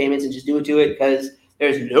monthly payments and just do it to it because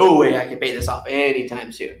there's no way I can pay this off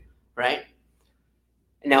anytime soon, right?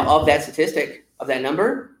 And now of that statistic, of that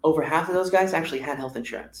number, over half of those guys actually had health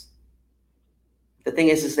insurance. The thing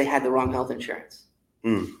is they had the wrong health insurance.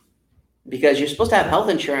 Because you're supposed to have health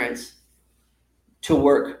insurance to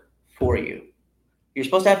work for you. You're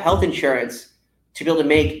supposed to have health insurance to be able to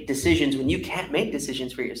make decisions when you can't make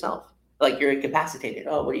decisions for yourself. Like you're incapacitated.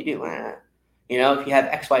 Oh, what do you do? If you have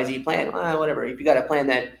XYZ plan, whatever. If you got a plan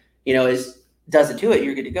that, does it to it,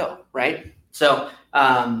 you're good to go, right? So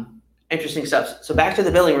interesting stuff. So back to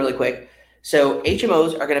the billing really quick. So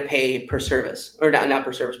HMOs are going to pay per service, or not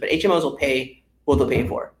per service, but HMOs will pay what they'll pay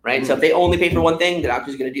for, right? So if they only pay for one thing, the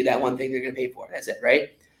doctor's going to do that one thing they're going to pay for. That's it,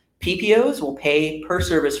 right? PPOs will pay per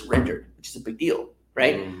service rendered, which is a big deal,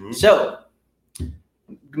 right? So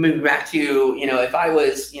moving back to, if I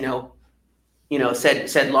was,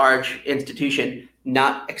 said large institution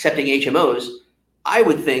not accepting HMOs, I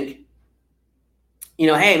would think,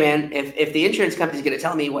 hey man, if the insurance company is going to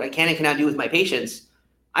tell me what I can and cannot do with my patients,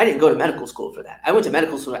 I didn't go to medical school for that. I went to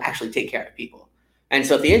medical school to actually take care of people. And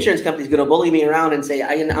so if the insurance company is going to bully me around and say,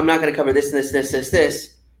 I'm not going to cover this,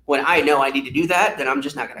 this, when I know I need to do that, then I'm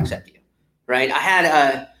just not going to accept you, right? I had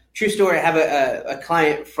a true story. I have a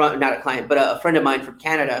client not a client, but a friend of mine from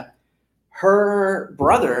Canada. Her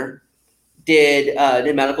brother did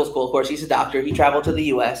medical school. Of course, he's a doctor. He traveled to the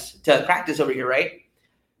U.S. to practice over here, right?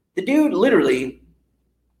 The dude literally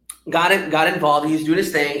got involved. He was doing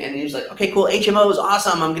his thing, and he was like, okay, cool, HMO is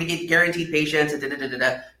awesome. I'm going to get guaranteed patients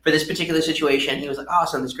for this particular situation. He was like,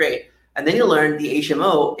 awesome, that's great. And then you learn the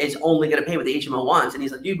HMO is only going to pay what the HMO wants. And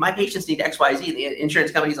he's like, dude, my patients need XYZ. And the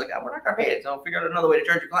insurance company's like, we're not going to pay it. So I'll figure out another way to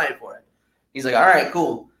charge your client for it. He's like, all right,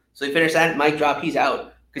 cool. So he finished that, mic drop, he's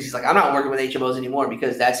out. Because he's like, I'm not working with HMOs anymore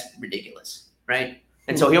because that's ridiculous, right?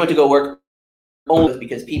 And so he went to go work only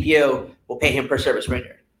because PPO will pay him per service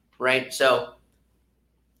rendered, right? So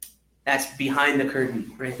that's behind the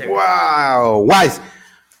curtain right there. Wow. Wise.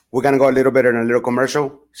 We're going to go a little bit in a little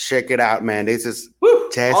commercial. Check it out, man. This is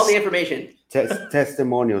all the information.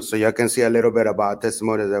 Testimonials. So you can see a little bit about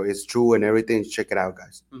testimonials that is true and everything. Check it out,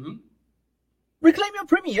 guys. Reclaim your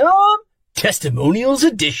premium. Testimonials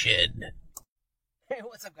edition. Hey,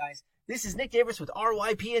 what's up, guys? This is Nick Davis with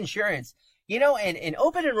RYP Insurance. You know, and in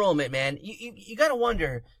open enrollment, man, you got to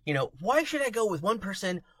wonder, you know, why should I go with one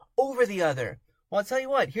person over the other? Well, I'll tell you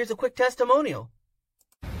what, here's a quick testimonial.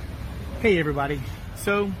 Hey, everybody.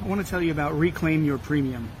 So I want to tell you about Reclaim Your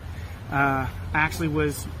Premium. I actually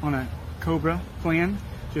was on a Cobra plan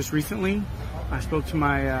just recently. I spoke to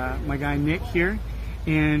my guy Nick here,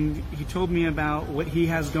 and he told me about what he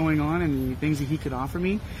has going on and the things that he could offer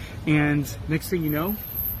me. And next thing you know,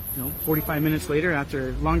 45 minutes later, after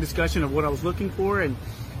a long discussion of what I was looking for and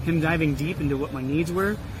him diving deep into what my needs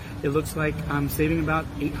were, it looks like I'm saving about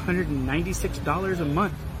 $896 a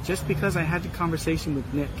month just because I had the conversation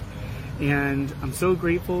with Nick. And I'm so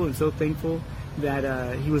grateful and so thankful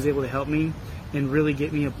that he was able to help me and really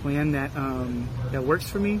get me a plan that that works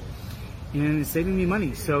for me and is saving me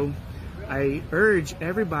money. So I urge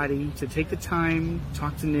everybody to take the time,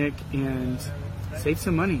 talk to Nick, and save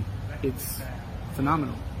some money. It's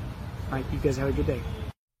phenomenal. All right, you guys have a good day.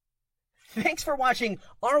 Thanks for watching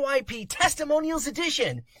RYP Testimonials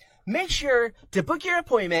Edition. Make sure to book your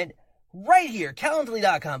appointment right here,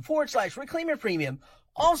 calendly.com/reclaim your premium.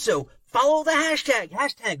 Also, follow the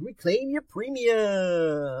hashtag reclaim your premium.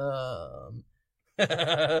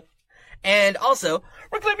 And also,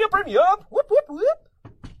 reclaim your premium. Whoop, whoop, whoop.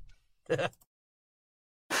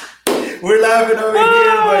 We're laughing over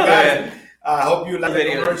here, but guys, I hope you like the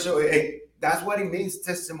commercial. Hey, that's what it means,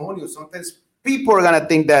 testimonial. Sometimes people are gonna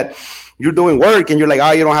think that you're doing work and you're like, oh,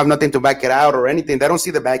 you don't have nothing to back it out or anything. They don't see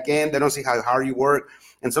the back end. They don't see how hard you work.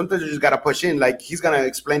 And sometimes you just gotta push in. Like, he's gonna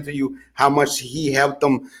explain to you how much he helped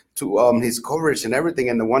them to his coverage and everything,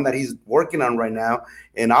 and the one that he's working on right now,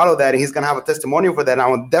 and all of that. And he's gonna have a testimonial for that. And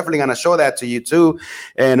I'm definitely gonna show that to you too.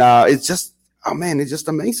 And it's just, oh man, it's just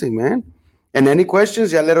amazing, man. And any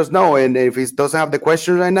questions, yeah, let us know. And if he doesn't have the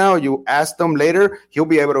questions right now, you ask them later. He'll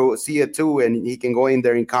be able to see it too, and he can go in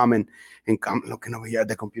there and comment. And come looking over here at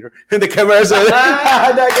the computer, the camera. When the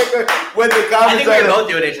I think we're both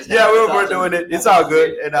doing it just now. Yeah, we're doing it. It's all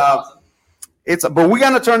good. And but we're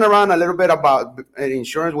gonna turn around a little bit about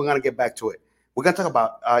insurance. We're gonna get back to it. We're gonna talk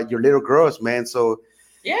about your little girls, man. So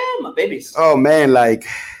yeah, my babies. Oh man, like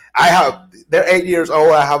they're 8 years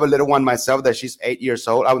old. I have a little one myself that she's 8 years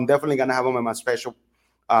old. I'm definitely gonna have them in my special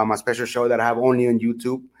show that I have only on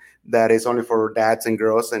YouTube. That is only for dads and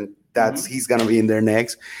girls, and he's gonna be in there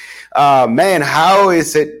next. Man, how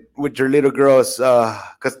is it with your little girls?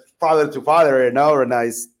 Because father to father, and now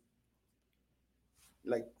it's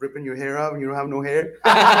like ripping your hair out and you don't have no hair.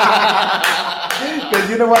 Because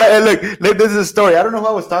you know what? Look, this is a story. I don't know who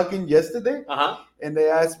I was talking yesterday, and they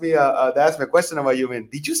asked me a question about you. Man,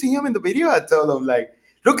 did you see him in the video? I told them, like,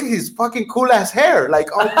 look at his fucking cool ass hair,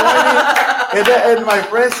 like on point. and my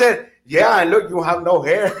friend said, yeah, and look, you have no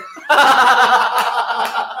hair.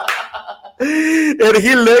 And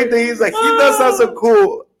he looked and he's like, he does have some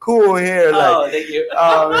cool hair. Like, thank you.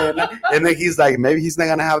 Oh man. And then he's like, maybe he's not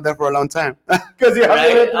gonna have that for a long time. Because you have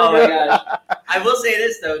oh my gosh. I will say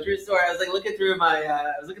this though, true story. I was like looking through my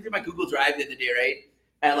Google Drive the other day, right?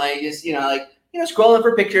 And like just scrolling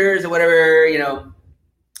for pictures or whatever,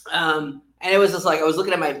 and it was just like I was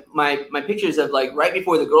looking at my pictures of like right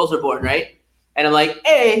before the girls were born, right? And I'm like,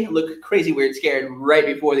 A, look crazy weird scared right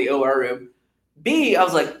before the OR room. B, I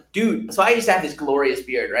was like, dude, so I used to have this glorious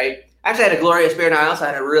beard, right? Actually, I had a glorious beard, and I also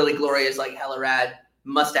had a really glorious, like, hella rad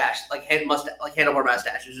mustache, like handlebar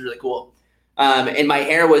mustache, which was really cool. And my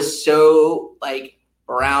hair was so, like,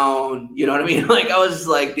 brown, you know what I mean? Like, I was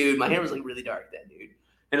like, dude, my hair was, like, really dark then, dude.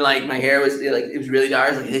 And, like, my hair was, like, it was really dark.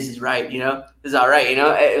 I was like, this is right, This is all right,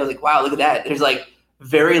 It was like, wow, look at that. There's, like,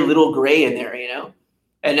 very little gray in there,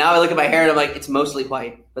 And now I look at my hair, and I'm like, it's mostly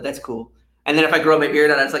white, but that's cool. And then if I grow my beard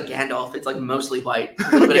out, it's like Gandalf. It's like mostly white, a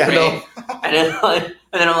little bit of gray. And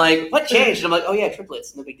then I'm like, what changed? And I'm like, oh yeah,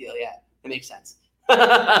 triplets, no big deal. Yeah, it makes sense.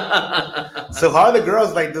 So how are the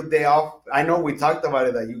girls? Like, do they all? I know we talked about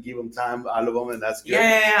it that you give them time, all of them, and that's good.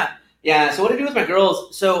 Yeah. So what I do with my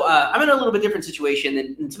girls? So I'm in a little bit different situation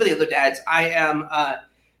than some of the other dads. I am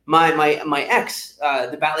my ex,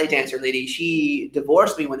 the ballet dancer lady. She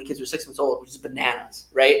divorced me when the kids were 6 months old, which is bananas,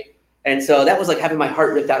 right? And so that was like having my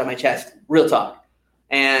heart ripped out of my chest, real talk.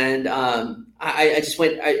 And I just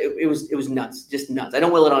went, it was nuts, just nuts. I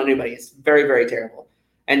don't will it on anybody. It's very, very terrible.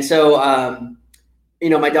 And so,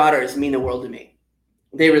 my daughters mean the world to me.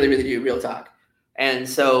 They really, really do, real talk. And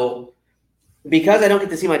so because I don't get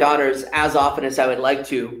to see my daughters as often as I would like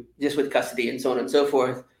to, just with custody and so on and so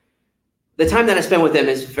forth, the time that I spend with them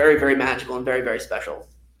is very, very magical and very, very special.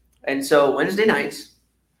 And so Wednesday nights,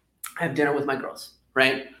 I have dinner with my girls,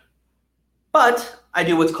 right? But I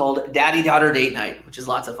do what's called daddy-daughter date night, which is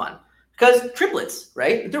lots of fun. because triplets,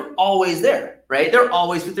 right? They're always there, right? They're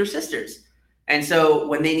always with their sisters. And so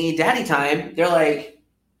when they need daddy time, they're like,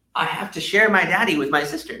 I have to share my daddy with my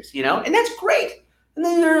sisters, you know? And that's great. And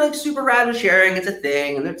then they're like super rad with sharing. It's a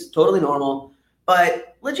thing, and it's totally normal.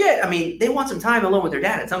 But legit, I mean, they want some time alone with their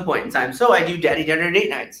dad at some point in time. So I do daddy dinner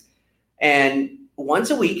date nights. And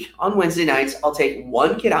once a week on Wednesday nights, I'll take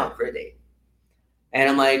one kid out for a date. And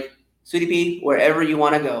I'm like, Sweetie Pea, wherever you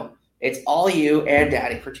want to go, it's all you and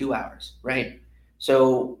daddy for 2 hours, right?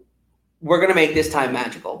 So we're going to make this time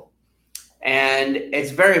magical. And it's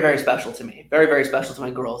very, very special to me. Very, very special to my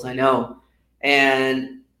girls, I know.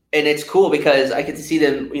 And it's cool because I get to see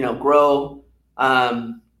them, you know, grow.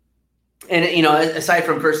 And, you know, aside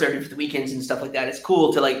from first, third, and fifth weekends and stuff like that, it's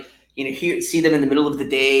cool to, like, you know, see them in the middle of the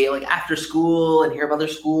day, like after school, and hear about their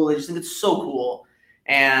school. I just think it's so cool.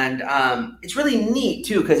 And it's really neat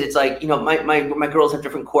too, because it's like, you know, my girls have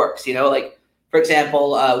different quirks, you know, like, for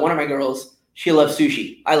example, one of my girls, she loves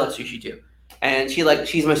sushi. I love sushi too. And she's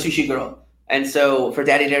my sushi girl. And so for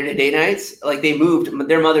daddy dinner date nights, like,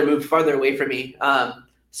 their mother moved farther away from me.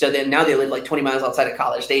 So then now they live like 20 miles outside of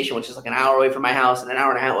College Station, which is like an hour away from my house and an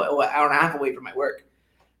hour and a half away from my work.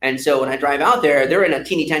 And so when I drive out there, they're in a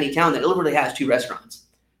teeny tiny town that literally has 2 restaurants.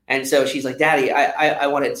 And so she's like, Daddy, I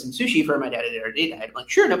wanted some sushi for my daddy dinner date night. I'm like,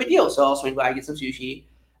 sure, no big deal. So I'll swing by, get some sushi,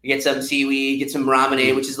 get some seaweed, get some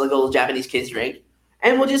ramen, which is like a little Japanese kids drink.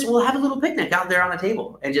 And we'll have a little picnic out there on the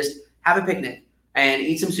table and just have a picnic and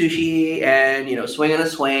eat some sushi and, you know, swing on a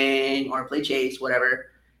swing or play chase, whatever.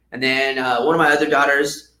 And then one of my other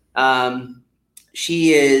daughters,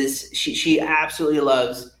 she absolutely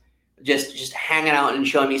loves just hanging out and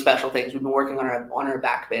showing me special things. We've been working on her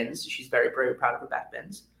back bends. She's very, very proud of her back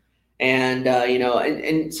bends. And, you know,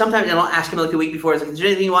 and sometimes I'll ask them like the week before, it's like, is there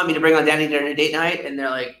anything you want me to bring on daddy dinner date night? And they're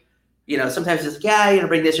like, you know, sometimes it's like, yeah, you're going to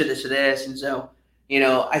bring this or this or this. And so, you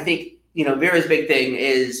know, I think, you know, Vera's big thing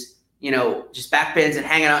is, you know, just back bends and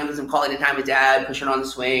hanging out and getting some quality time with dad, pushing on the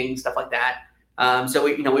swing, stuff like that. So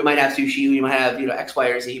we might have sushi, we might have, you know, X, Y,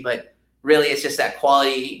 or Z, but really it's just that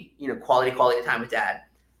quality time with dad.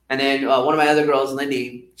 And then one of my other girls,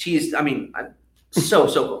 Lindy, so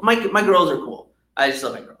cool. My girls are cool. I just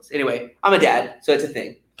love my girls. Anyway, I'm a dad, so it's a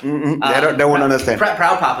thing. They won't understand. Proud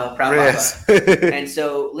papa. Yes. Papa. And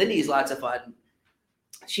so Lindy's lots of fun.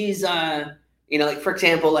 She's, you know, like, for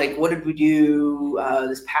example, like, what did we do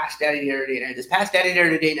this past daddy dinner date night? This past daddy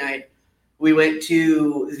dinner date night, we went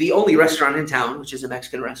to the only restaurant in town, which is a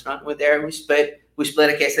Mexican restaurant. Went there, we split a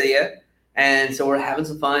quesadilla, and so we're having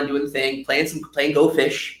some fun, doing the thing, playing Go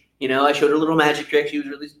Fish. You know, I showed her a little magic trick. She was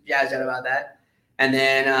really jazzed out about that. And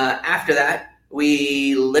then after that,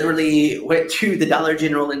 we literally went to the Dollar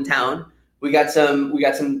General in town. We got some,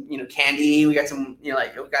 you know, candy. We got some, you know,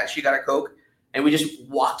 like, she got a Coke, and we just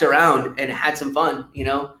walked around and had some fun. You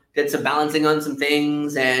know, did some balancing on some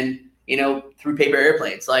things, and, you know, threw paper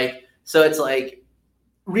airplanes. Like, so it's like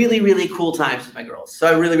really, really cool times with my girls. So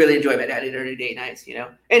I really, really enjoy my daddy dirty date nights. You know,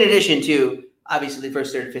 in addition to obviously the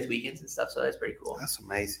first, third, and fifth weekends and stuff. So that's pretty cool. That's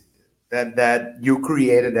amazing. That you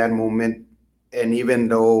created that moment, and even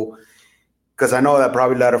though, because I know that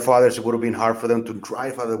probably a lot of fathers, it would have been hard for them to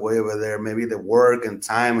drive all the way over there. Maybe the work and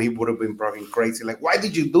time, he would have been probably crazy. Like, why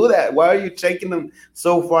did you do that? Why are you taking them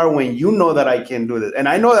so far when you know that I can do this? And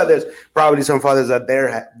I know that there's probably some fathers that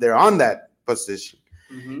they're on that position,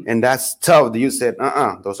 and that's tough. You said,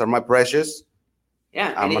 those are my precious.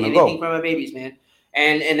 Yeah, I'm gonna anything go for my babies, man.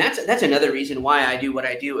 And that's another reason why I do what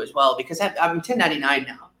I do as well, because I'm 1099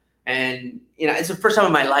 now. And, you know, it's the first time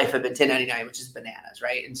in my life I've been 1099, which is bananas,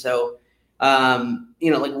 right? And so,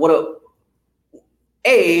 you know, like,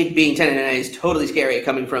 being 1099 is totally scary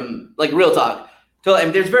coming from, like, real talk. So, I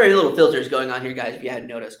mean, there's very little filters going on here, guys, if you hadn't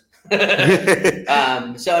noticed. So,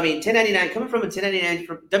 I mean, 1099, coming from a 1099,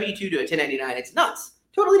 from W-2 to a 1099, it's nuts.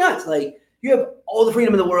 Totally nuts. Like, you have all the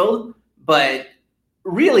freedom in the world, but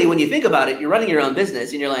really, when you think about it, you're running your own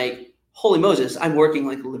business, and you're like, holy Moses, I'm working,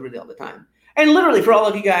 like, literally all the time. And literally, for all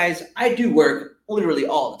of you guys, I do work literally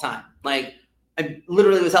all the time. Like, I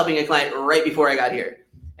literally was helping a client right before I got here.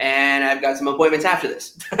 And I've got some appointments after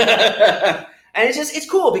this. And it's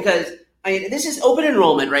cool because, I mean, this is open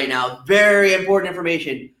enrollment right now. Very important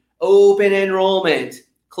information. Open enrollment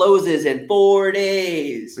closes in 4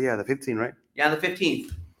 days. Yeah, the 15th, right? Yeah, the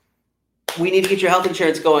 15th. We need to get your health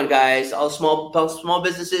insurance going, guys. All small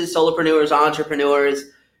businesses, solopreneurs, entrepreneurs,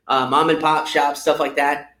 mom and pop shops, stuff like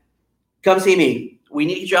that. Come see me. We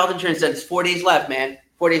need to get your health insurance done. It's 4 days left, man.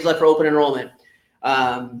 4 days left for open enrollment.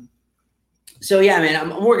 So, yeah, man,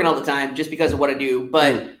 I'm working all the time just because of what I do.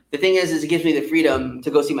 But the thing is it gives me the freedom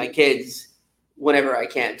to go see my kids whenever I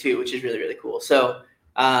can, too, which is really, really cool. So,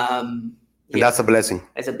 And that's a blessing.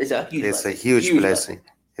 It's a huge It's blessing. a huge blessing.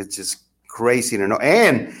 It's just crazy to know.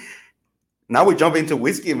 And now we jump into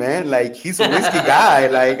whiskey, man. Like, he's a whiskey guy.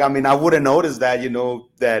 Like, I mean, I wouldn't notice that,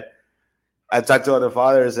 that I talk to other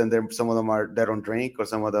fathers and then some of them they don't drink, or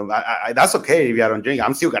some of them, that's okay if I don't drink.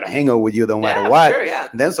 I'm still going to hang out with you no matter what. Sure, yeah.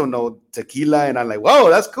 And then some know tequila, and I'm like, whoa,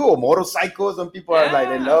 that's cool. Motorcycles, some people are like,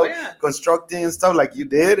 they love constructing and stuff like you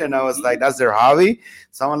did. And I was like, that's their hobby.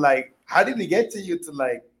 Someone like, how did it get to you to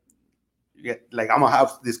like, I'm going to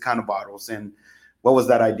have this kind of bottles? And what was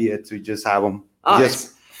that idea to just have them?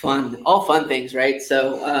 It's fun. All fun things, right?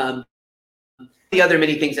 So, the other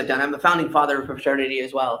many things I've done. I'm the founding father of a fraternity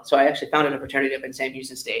as well. So I actually founded a fraternity up in Sam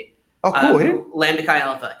Houston State. Oh, cool. Lambda Chi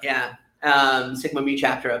Alpha. Yeah. Sigma Mu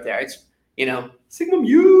chapter up there. It's, Sigma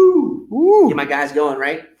Mu. Ooh. Get my guys going,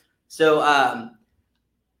 right? So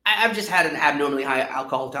I've just had an abnormally high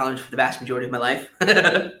alcohol tolerance for the vast majority of my life.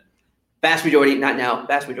 Vast majority, not now,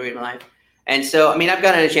 vast majority of my life. And so, I mean, I've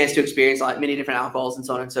gotten a chance to experience many different alcohols and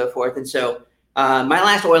so on and so forth. And so my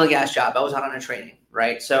last oil and gas job, I was out on a training,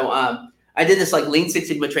 right? So I did this like Lean Six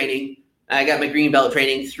Sigma training. I got my green belt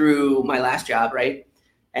training through my last job, right?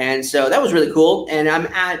 And so that was really cool. And I'm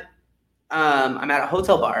at a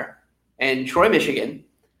hotel bar in Troy, Michigan,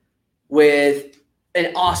 with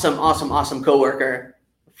an awesome coworker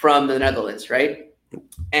from the Netherlands, right?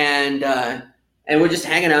 And we're just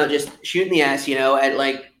hanging out, just shooting the ass, at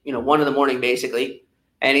 1 a.m, basically.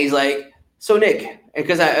 And he's like, "So Nick,"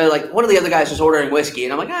 because I one of the other guys was ordering whiskey,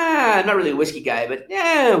 and I'm like, I'm not really a whiskey guy, but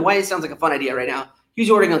yeah, wine sounds like a fun idea right now. He's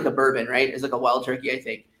ordering like a bourbon, right? It's like a wild turkey, I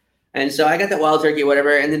think. And so I got that wild turkey,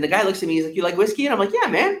 whatever. And then the guy looks at me, he's like, "You like whiskey?" And I'm like, "Yeah,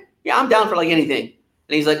 man. Yeah, I'm down for like anything."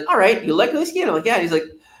 And he's like, "All right, you like whiskey?" And I'm like, "Yeah." And he's like,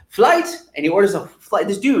 "Flight." And he orders a flight.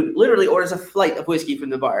 This dude literally orders a flight of whiskey from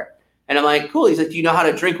the bar. And I'm like, "Cool." He's like, "Do you know how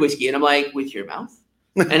to drink whiskey?" And I'm like, "With your mouth."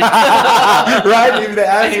 And right?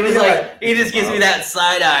 And he was like, he just gives me that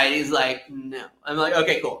side eye. And he's like, "No." I'm like,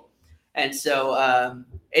 "Okay, cool." And so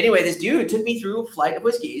anyway, this dude took me through a flight of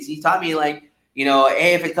whiskeys. He taught me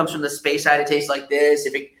hey, if it comes from the space side, it tastes like this.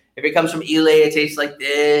 If it comes from Elay, it tastes like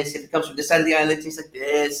this. If it comes from this side of the island, it tastes like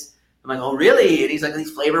this. I'm like, "Oh, really?" And he's like,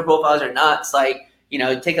 "These flavor profiles are nuts. Like,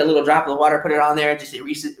 take a little drop of the water, put it on there, just it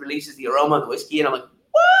releases the aroma of the whiskey." And I'm like,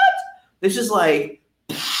 "What?" This is like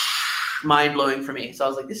mind blowing for me. So I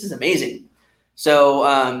was like, "This is amazing." So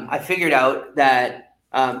I figured out that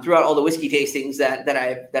throughout all the whiskey tastings that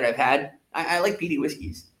I've had, I like peaty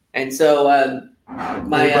whiskeys. And so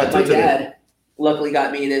my dad luckily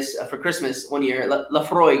got me this for Christmas one year,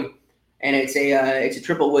 Lafroig, and it's a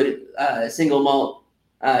triple wood single malt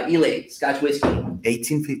Elay Scotch whiskey.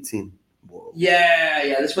 1815. Whoa.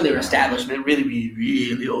 Yeah. That's when they were established, man.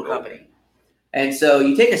 Really old company. And so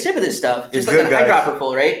you take a sip of this stuff, just it's like an eyedropper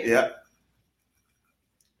full, right? Yeah.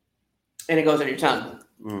 And it goes on your tongue.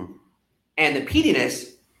 Mm. And the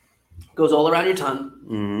peatiness goes all around your tongue.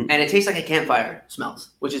 Mm-hmm. And it tastes like a campfire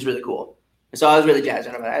smells, which is really cool. And so I was really jazzed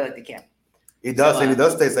about it. I like the camp. It does, and it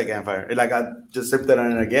does taste like campfire. Like I just sipped it on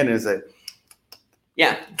it again, and it's like,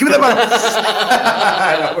 yeah. Give me that bottle.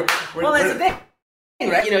 Well, that's the thing,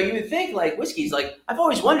 right? You would think like whiskey's like, I've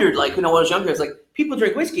always wondered, like, when I was younger, it's like people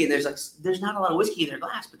drink whiskey and there's not a lot of whiskey in their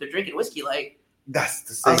glass, but they're drinking whiskey. Like, that's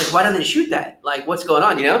the I same. was like, why don't they shoot that? Like, what's going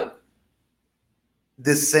on,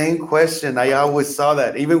 The same question. I always saw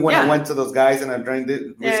that. Even when I went to those guys and I drank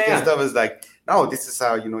the whiskey and stuff, it's like, no, this is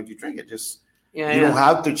how, you drink it. Just, you don't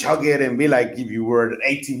have to chug it and be like if you were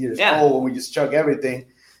 18 years old and we just chug everything.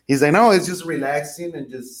 He's like, no, it's just relaxing and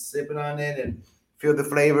just sipping on it and feel the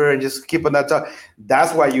flavor and just keep on that talk.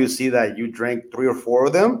 That's why you see that you drank 3 or 4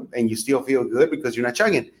 of them and you still feel good because you're not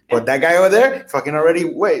chugging. But that guy over there fucking already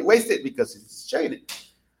wasted because he's chugging it.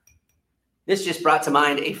 This just brought to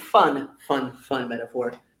mind a fun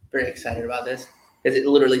metaphor. Very excited about this because it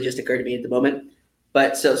literally just occurred to me at the moment.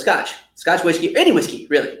 But so Scotch whiskey, any whiskey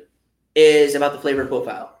really, is about the flavor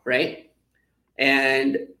profile, right?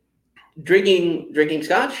 And drinking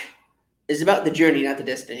Scotch is about the journey, not the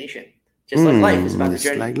destination. Just like life is about the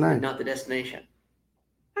journey, not the destination.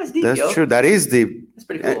 That's deep, That's true. That is deep. That's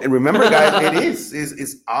pretty cool. And remember, guys,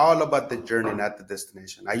 it's all about the journey, not the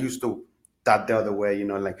destination. I used to thought the other way,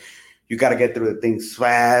 like you got to get through the things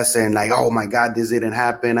fast and like, oh my God, this didn't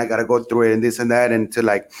happen. I got to go through it and this and that until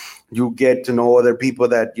like you get to know other people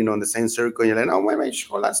that, in the same circle. You're like, "Oh, man,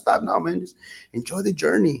 hold on, stop now, man. Just enjoy the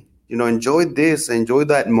journey. Enjoy this, enjoy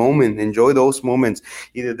that moment, enjoy those moments.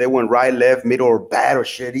 Either they went right, left, middle, or bad or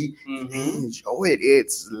shitty. Mm-hmm. Enjoy it.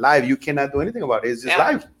 It's life. You cannot do anything about it. It's just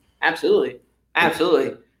life. Absolutely.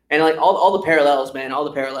 And like all the parallels, man,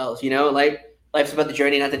 like life's about the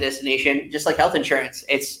journey, not the destination. Just like health insurance,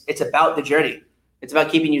 it's about the journey. It's about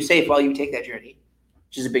keeping you safe while you take that journey,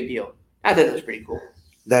 which is a big deal. I thought that was pretty cool.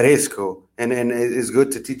 That is cool. And it's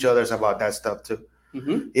good to teach others about that stuff too.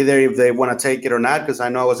 Mm-hmm. Either if they want to take it or not, because I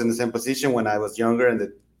know I was in the same position when I was younger and they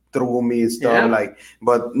threw me and stuff. Yeah.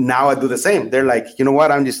 But now I do the same. They're like, you know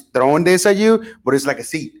what? I'm just throwing this at you, but it's like a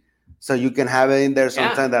seed. So you can have it in there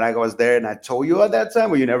sometime that I was there and I told you at that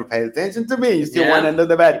time, but you never paid attention to me. You still want to do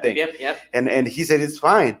the bad thing. Yep. And he said, it's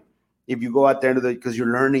fine if you go out there because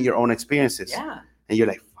you're learning your own experiences. Yeah. And you're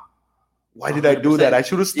like, why did I do that? I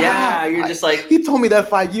should have stopped. Yeah, you're just like, he told me that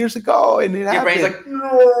 5 years ago, and it happened. Your brain's like,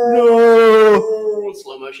 no.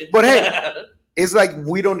 Slow motion. But hey, it's like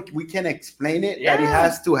we can't explain it. That it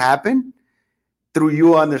has to happen through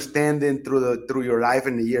you understanding through your life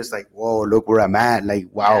and the years. Like, whoa, look where I'm at. Like,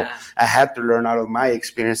 wow, I had to learn out of my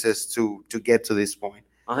experiences to get to this point.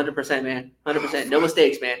 100%, man. 100%. No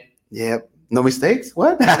mistakes, man. Yep. No mistakes?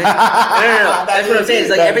 What? No. That's what I'm saying. It's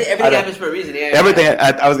like everything happens for a reason. Yeah, everything.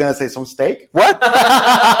 I was gonna say some steak. What?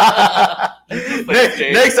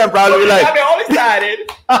 next time probably be like. I'm all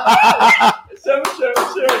excited. Sure.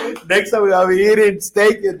 Next time we'll be eating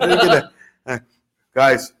steak and drinking.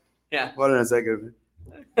 Guys. Yeah. Hold on a second.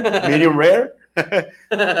 Medium rare.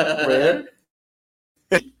 Rare.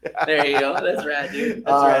 There you go. That's rad, dude.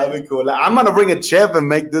 That's rad. That'd be cool. I'm gonna bring a chef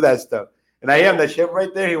and do that stuff. And I am the chef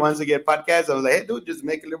right there. He wants to get podcasts. I was like, hey, dude, just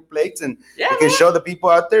make a little plates and you can show the people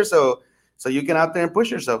out there so you can out there and push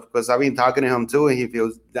yourself. Because I've been talking to him too, and he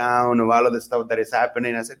feels down of all of the stuff that is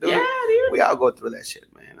happening. I said, dude, we all go through that shit,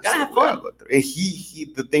 man. Gotta have fun. And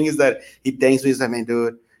he the thing is that he thanks me. He's like, man,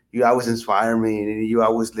 dude, you always inspire me and you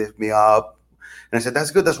always lift me up. And I said, that's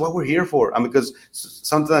good. That's what we're here for. I mean, because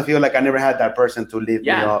sometimes I feel like I never had that person to lift me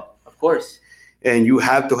up. Of course. And you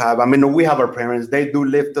have to have, I mean, we have our parents, they do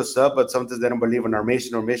lift us up, but sometimes they don't believe in our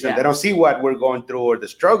mission or mission. They don't see what we're going through or the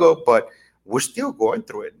struggle, but we're still going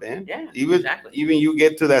through it, man. Yeah, even you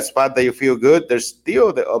get to that spot that you feel good, there's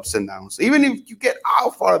still the ups and downs. Even if you get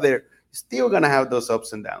out far there, you're still going to have those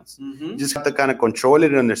ups and downs. Mm-hmm. You just have to kind of control it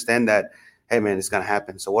and understand that, hey, man, it's going to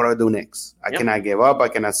happen. So what do I do next? I cannot give up. I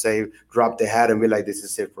cannot say, drop the hat and be like, this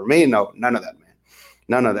is it for me. No, none of that, man.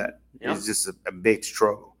 None of that. Yep. It's just a big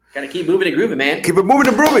struggle. Gotta keep moving and grooving, man. Keep it moving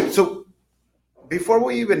and grooving. So before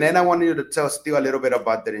we even end, I wanted you to tell still a little bit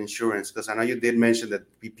about the insurance, because I know you did mention the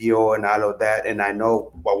PPO and all of that, and I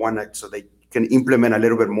know so they can implement a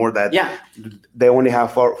little bit more that they only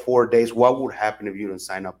have 4 days. What would happen if you don't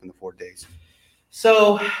sign up in the 4 days?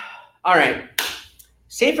 So, all right.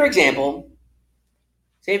 Say for example,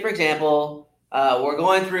 we're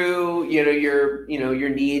going through your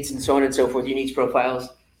needs and so on and so forth, your needs profiles,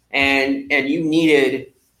 and you needed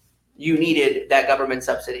that government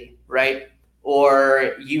subsidy, right?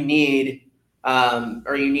 Or you need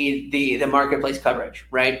the marketplace coverage,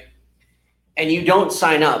 right? And you don't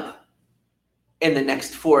sign up in the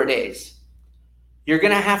next 4 days. You're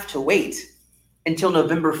going to have to wait until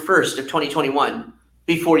November 1st of 2021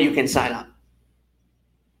 before you can sign up.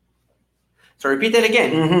 So repeat that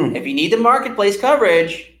again. Mm-hmm. If you need the marketplace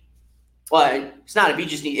coverage, well, it's not if you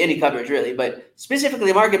just need any coverage really, but specifically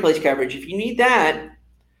the marketplace coverage, if you need that,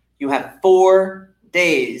 you have 4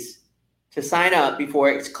 days to sign up before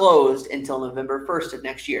it's closed until November 1st of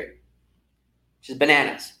next year, which is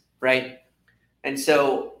bananas, right? And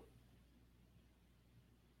so,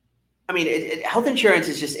 I mean, health insurance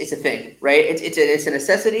is it's a thing, right? It's a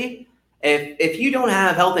necessity. If you don't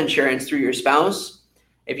have health insurance through your spouse,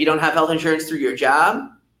 if you don't have health insurance through your job,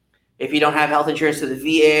 if you don't have health insurance through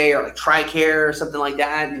the VA or like TRICARE or something like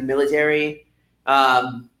that in the military,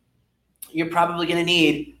 you're probably going to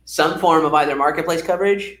need some form of either marketplace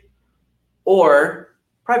coverage or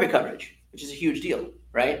private coverage, which is a huge deal,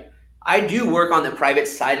 right? I do work on the private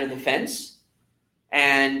side of the fence,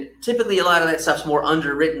 and typically a lot of that stuff's more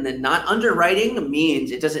underwritten than not. Underwriting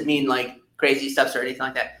it doesn't mean like crazy stuff or anything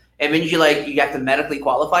like that. It means you have to medically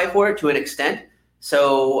qualify for it to an extent.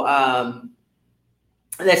 So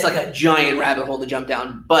that's like a giant rabbit hole to jump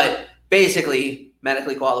down, but basically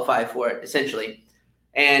medically qualify for it essentially.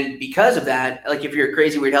 And because of that, like if you're a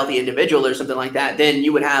crazy, weird, healthy individual or something like that, then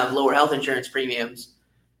you would have lower health insurance premiums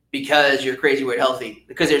because you're crazy, weird, healthy,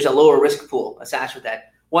 because there's a lower risk pool attached with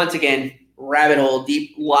that. Once again, rabbit hole,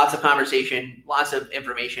 deep, lots of conversation, lots of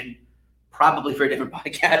information, probably for a different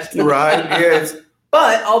podcast. Right, yes.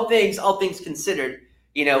 But all things considered,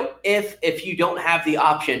 if you don't have the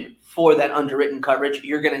option for that underwritten coverage,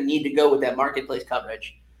 you're going to need to go with that marketplace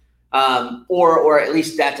coverage, or at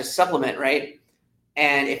least that to supplement, right?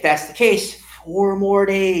 And if that's the case, 4 more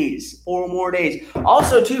days.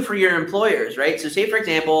 Also, too, for your employers, right? So say, for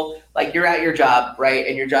example, like you're at your job, right?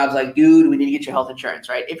 And your job's like, dude, we need to get your health insurance,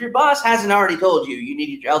 right? If your boss hasn't already told you need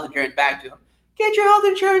to get your health insurance back to him, get your health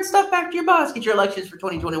insurance stuff back to your boss. Get your elections for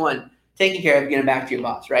 2021. taken care of, getting back to your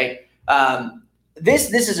boss, right?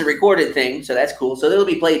 This is a recorded thing, so that's cool. So it'll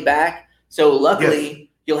be played back. So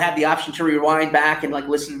luckily, you'll have the option to rewind back and like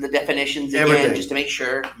listen to the definitions again, just to make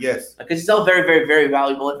sure. Yes. Because it's all very, very, very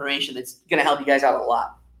valuable information that's going to help you guys out a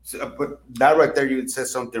lot. So, but that right there, you said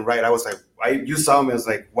something right. I was like, you saw me. I was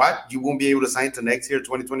like, what? You won't be able to sign to next year,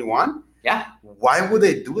 2021? Yeah. Why would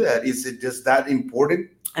they do that? Is it just that important?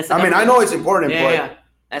 I mean, I know it's important, but yeah.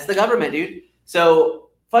 That's the government, dude. So,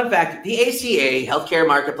 fun fact: the ACA, Healthcare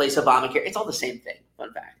Marketplace, Obamacare, it's all the same thing.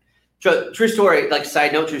 Fun fact. True story. Like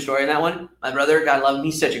side note, true story on that one. My brother, God love him,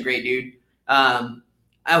 he's such a great dude.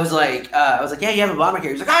 I was like, yeah, you have Obamacare.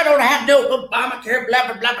 He's like, I don't have no Obamacare, blah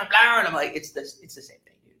blah blah blah blah. And I'm like, it's the same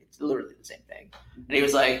thing, dude. It's literally the same thing. And he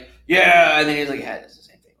was like, yeah. And then he was like, yeah, it's the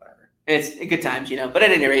same thing, whatever. And it's good times, you know. But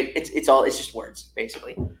at any rate, it's just words,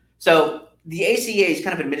 basically. So the ACA is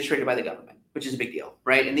kind of administrated by the government, which is a big deal,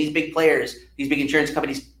 right? And these big players, these big insurance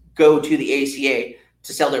companies go to the ACA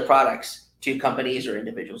to sell their products to companies or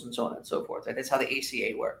individuals and so on and so forth. Right? That's how the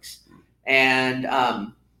ACA works. And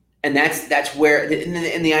that's where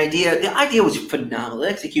and the idea was phenomenal. The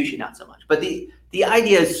execution, not so much, but the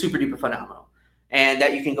idea is super duper phenomenal. And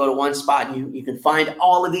that you can go to one spot and you can find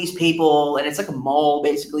all of these people, and it's like a mall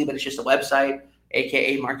basically, but it's just a website,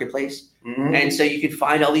 aka marketplace. Mm-hmm. And so you can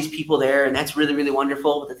find all these people there, and that's really, really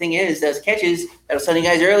wonderful. But the thing is, those catches that I was telling you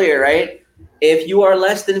guys earlier, right? If you are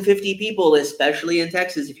less than 50 people, especially in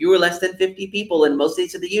Texas, if you are less than 50 people in most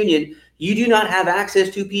states of the union, you do not have access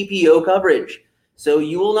to PPO coverage. So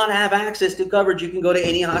you will not have access to coverage. You can go to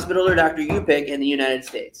any hospital or doctor you pick in the United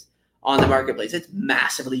States on the marketplace. It's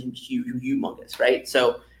massively humongous, right?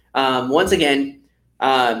 So once again,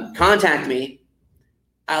 contact me.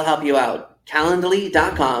 I'll help you out.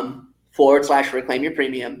 Calendly.com/reclaim your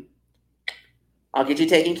premium. I'll get you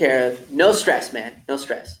taken care of. No stress, man. No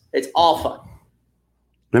stress. It's all fun.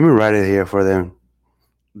 Let me write it here for them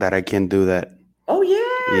that I can do that. Oh, yeah.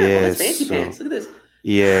 Yes. Oh, that's fancy pants. Look at this.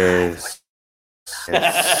 Yes.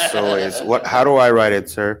 So it's what? How do I write it,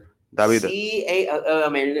 sir? Maybe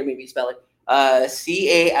spell it.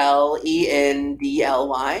 CALENDLY.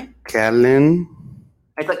 Calen.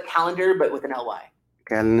 It's like calendar, but with an LY.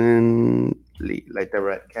 Calendly, like the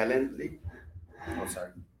right Calendly. Oh,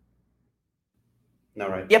 sorry. No,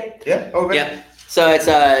 right. Yep. Yeah. Okay. Yep. So it's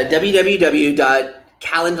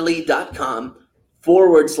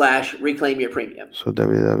www.calendly.com/reclaim your premium. So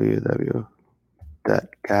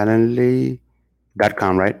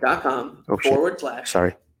www.calendly.com, right? .com /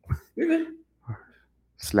 Sorry. You're good.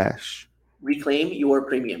 / reclaim your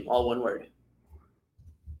premium, all one word.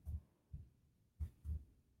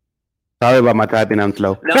 Sorry about my typing, I'm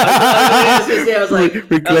slow. No, I was like,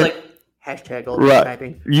 hashtag old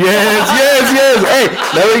typing. Yes. Hey,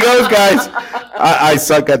 there we go, guys. I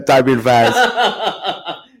suck at typing fast.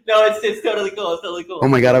 No, it's totally cool. It's totally cool. Oh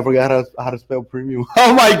my God, I forgot how to spell premium.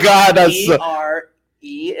 Oh my God, that's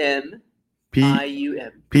PREMIUM.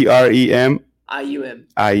 PREM. IUM.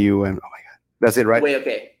 Oh my God, that's it, right? Wait,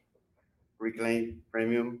 okay. Reclaim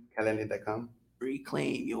premium. Calendly.com.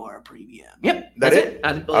 Reclaim your premium. Yep, that's it.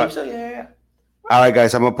 I believe so. Yeah. All right,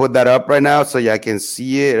 guys, I'm gonna put that up right now so y'all can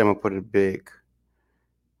see it. I'm gonna put it big.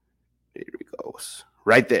 There it goes,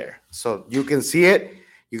 right there, so you can see it.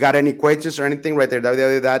 You got any questions or anything? Right there,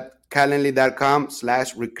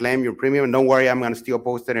 www.calendly.com/reclaim your premium. And don't worry, I'm gonna still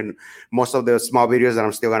post it in most of the small videos that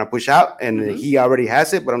I'm still gonna push out. And he already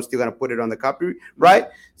has it, but I'm still gonna put it on the copy, right?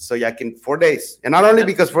 So y'all can 4 days, and not only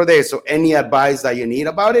because 4 days. So any advice that you need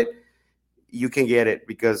about it, you can get it,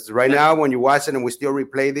 because right now when you watch it and we still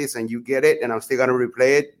replay this and you get it and I'm still going to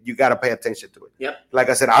replay it, you got to pay attention to it. Yep. Like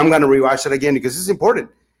I said, I'm going to rewatch it again because it's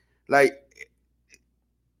important. Like,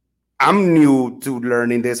 I'm new to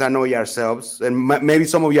learning this. I know yourselves, and maybe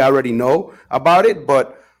some of you already know about it,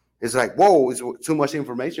 but it's like, whoa, it's too much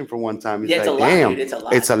information for one time. It's it's like, a lot, damn, dude. It's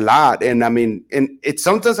a lot. And I mean, and it's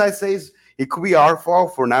sometimes I say it could be our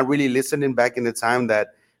fault for not really listening back in the time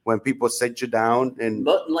that when people set you down. And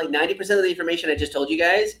like 90% of the information I just told you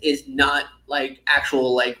guys is not like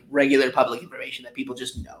actual like regular public information that people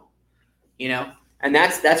just know, you know. And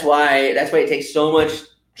that's why it takes so much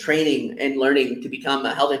training and learning to become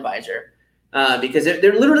a health advisor, because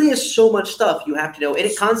there literally is so much stuff you have to know, and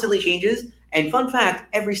it constantly changes. And fun fact,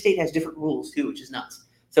 every state has different rules too, which is nuts.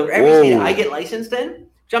 So for every state I get licensed in,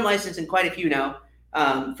 which I'm licensed in quite a few now,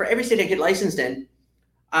 for every state I get licensed in,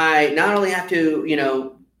 I not only have to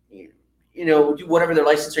do whatever their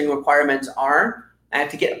licensing requirements are, I have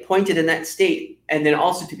to get appointed in that state, and then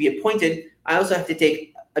also to be appointed, I also have to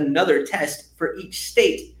take another test for each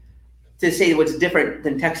state to say what's different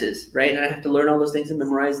than Texas, right? And I have to learn all those things and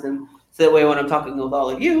memorize them, so that way when I'm talking with all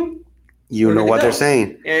of you, You know good to what go. they're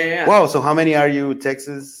saying. Yeah. Wow. So how many are you,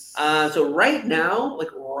 Texas? So right now,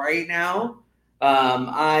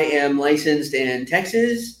 I am licensed in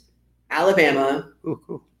Texas, Alabama, Ooh,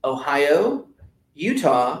 cool. Ohio,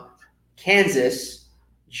 Utah, Kansas,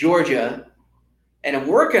 Georgia, and I'm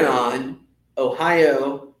working on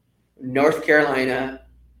Ohio, North Carolina,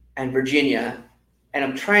 and Virginia. And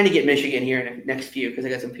I'm trying to get Michigan here in the next few because I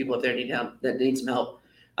got some people up there that need some help.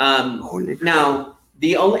 Holy crap. Now,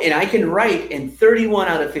 and I can write in 31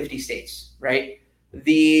 out of 50 states, right?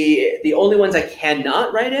 The only ones I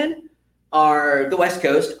cannot write in are the West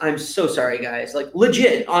Coast. I'm so sorry, guys. Like,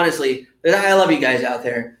 legit, honestly, I love you guys out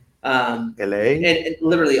there. LA? And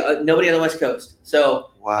literally nobody on the West Coast.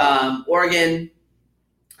 So, Wow. Oregon,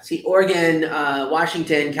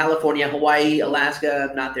 Washington, California, Hawaii, Alaska.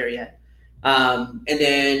 I'm not there yet. And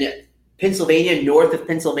then Pennsylvania, north of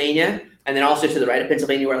Pennsylvania, and then also to the right of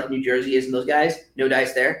Pennsylvania, where like New Jersey is and those guys. No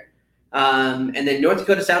dice there. And then North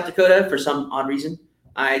Dakota, South Dakota, for some odd reason.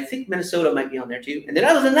 I think Minnesota might be on there too. And then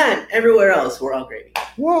other than that, everywhere else, we're all gravy.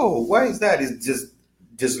 Whoa. Why is that? Is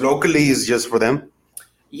just locally is just for them?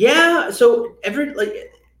 Yeah. So and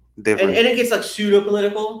Different. it gets like pseudo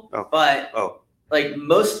political, but Oh. like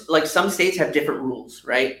some states have different rules,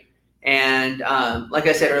 right? And like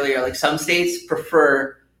I said earlier, like some states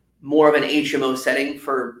prefer more of an HMO setting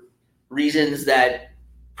for reasons that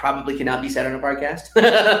probably cannot be said on a podcast.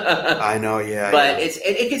 I know, yeah. But yeah.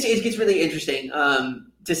 it gets really interesting,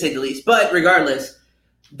 to say the least. But regardless,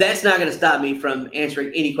 that's not going to stop me from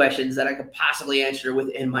answering any questions that I could possibly answer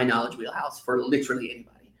within my knowledge wheelhouse for literally anybody.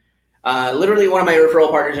 Literally, one of my referral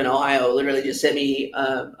partners in Ohio literally just sent me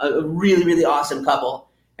a really, really awesome couple.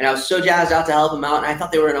 And I was so jazzed out to help them out. And I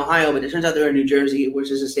thought they were in Ohio, but it turns out they were in New Jersey, which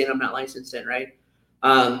is a state I'm not licensed in, right?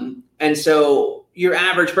 And so your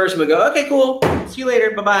average person would go, okay, cool. See you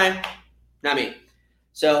later. Bye-bye. Not me.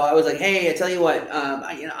 So I was like, hey, I tell you what,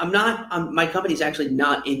 my company's actually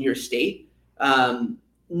not in your state.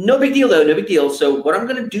 No big deal, though. No big deal. So what I'm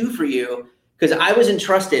going to do for you, because I was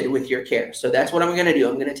entrusted with your care. So that's what I'm going to do.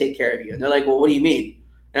 I'm going to take care of you. And they're like, well, what do you mean?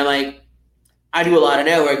 And I'm like, I do a lot of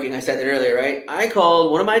networking. I said that earlier, right? I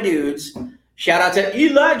called one of my dudes. Shout out to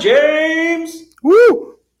Eli James.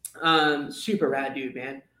 Woo! Super rad dude,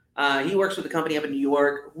 man. He works with a company up in New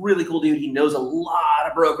York. Really cool dude. He knows a lot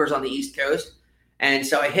of brokers on the East Coast. And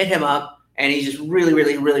so I hit him up, and he's just really,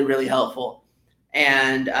 really, really, really helpful.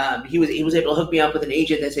 And he was able to hook me up with an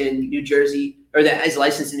agent that's in New Jersey, or that is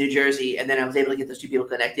licensed in New Jersey. And then I was able to get those two people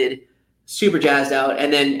connected. Super jazzed out.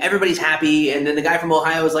 And then everybody's happy. And then the guy from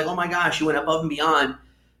Ohio was like, oh my gosh, you went above and beyond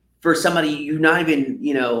for somebody you're not even,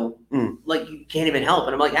 like you can't even help.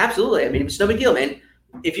 And I'm like, absolutely. I mean, it's no big deal, man.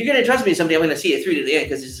 If you're going to trust me with something, I'm going to see it through to the end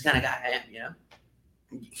because this is the kind of guy I am,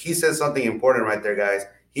 He said something important right there, guys.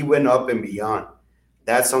 He went up and beyond.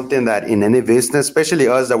 That's something that in any business, especially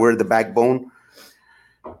us that we're the backbone,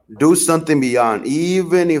 do something beyond.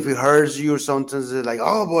 Even if it hurts you or sometimes it's like,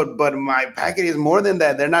 oh, but my package is more than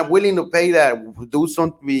that. They're not willing to pay that. Do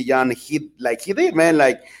something beyond. He did, man.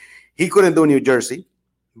 Like he couldn't do New Jersey,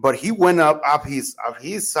 but he went up his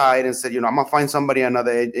side and said, I'm gonna find somebody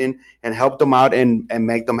another agent and help them out and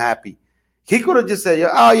make them happy. He could have just said,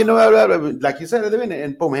 like you said at the beginning,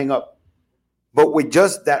 and boom, hang up. But with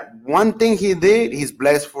just that one thing he did, he's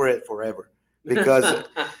blessed for it forever.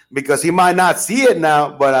 Because he might not see it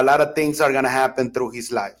now, but a lot of things are gonna happen through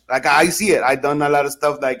his life. Like I see it. I've done a lot of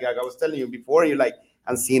stuff like I was telling you before. You're like,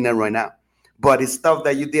 I'm seeing it right now. But it's stuff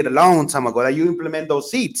that you did a long time ago that you implement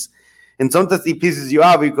those seeds. And sometimes it pisses you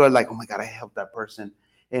off because like, oh my God, I helped that person.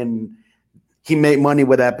 And he made money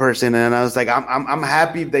with that person. And I was like, I'm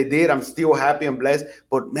happy if they did. I'm still happy and blessed.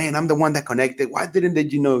 But man, I'm the one that connected. Why didn't they,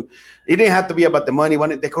 it didn't have to be about the money.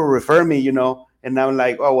 They could refer me, And I'm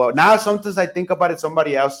like, oh, well, now sometimes I think about it.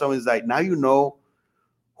 Somebody else is like, now you know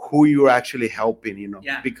who you're actually helping,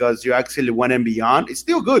 because you actually went and beyond. It's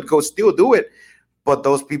still good. Go still do it. But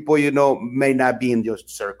those people, may not be in your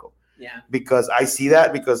circle. Yeah. Because I see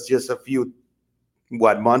that because just a few,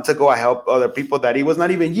 months ago, I helped other people that it was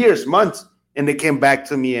not even years, months. And they came back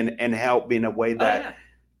to me and helped me in a way that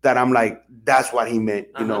I'm like, that's what he meant,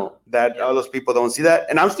 all those people don't see that.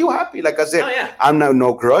 And I'm still happy. Like I said, I'm not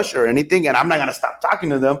no crush or anything. And I'm not going to stop talking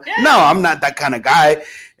to them. Yeah. No, I'm not that kind of guy.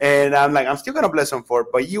 And I'm like, I'm still going to bless them for it.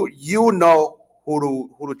 But you know who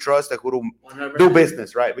to trust and who to 100%. Do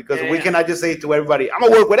business, right? Because we cannot just say to everybody, I'm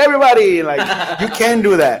going to work with everybody. Like, you can't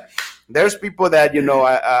do that. There's people that,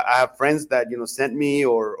 I have friends that, sent me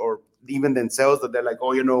or even themselves that they're like,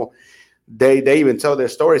 oh, they even tell their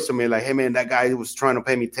stories to me like, hey man, that guy was trying to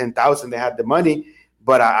pay me $10,000. They had the money,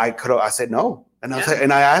 but I said no. And I was like,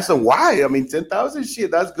 and I asked him why. I mean, 10,000,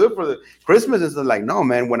 shit, that's good for the Christmas. And so like, no,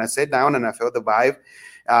 man. When I sat down and I felt the vibe,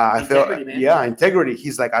 I felt integrity.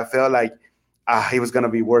 He's like, I felt like it was gonna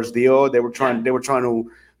be worse deal. They were trying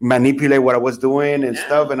to manipulate what I was doing and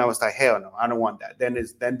stuff. And I was like, hell no, I don't want that.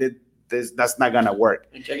 That's not gonna work.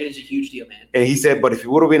 Integrity is a huge deal, man. And he said, but if it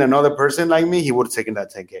would have been another person like me, he would have taken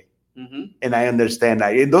that 10K. Mm-hmm. And I understand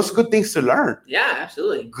that. And those good things to learn. Yeah,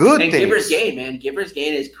 absolutely. Good and things. Giver's gain, man. Giver's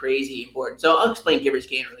gain is crazy important. So I'll explain Giver's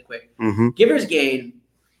gain really quick. Mm-hmm. Giver's gain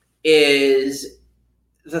is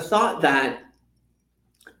the thought that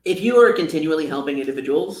if you are continually helping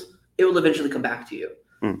individuals, it will eventually come back to you.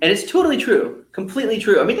 And it's totally true. Completely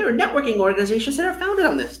true. I mean, there are networking organizations that are founded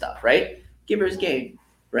on this stuff, right? Giver's gain,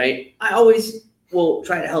 right? I always will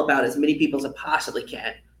try to help out as many people as I possibly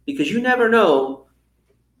can because you never know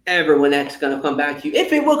ever when that's going to come back to you.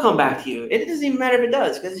 If it will come back to you, it doesn't even matter if it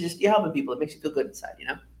does because it's just you're helping people. It makes you feel good inside, you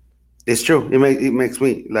know? It's true. It makes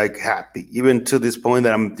me like happy, even to this point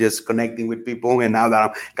that I'm just connecting with people, and now that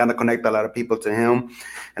I'm gonna connect a lot of people to him,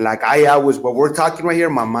 and like what we're talking right here,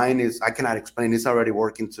 my mind is I cannot explain. It's already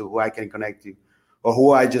working to who I can connect to, or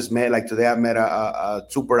who I just met. Like today, I met a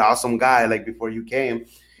super awesome guy. Like before you came,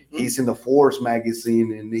 he's in the Forbes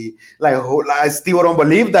magazine, and I still don't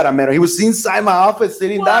believe that I met him. He was inside my office,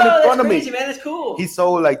 sitting down in front of me. Man, that's cool. He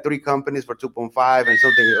sold like 3 companies for 2.5 and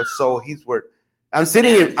something. So he's worth. I'm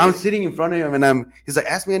sitting in front of him, and he's like,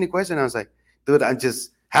 ask me any question. I was like, dude, I'm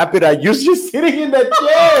just happy that you're just sitting in that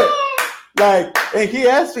chair. Like, and he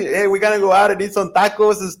asked me, hey, we're gonna go out and eat some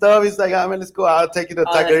tacos and stuff. He's like, man, let's go out. I'll take you to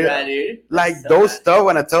taco. Right, dude. Like those stuff,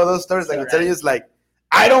 when I tell those stories, like I'm telling you, it's like,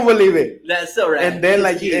 I don't believe it. That's so right. And then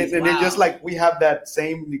and then just like we have that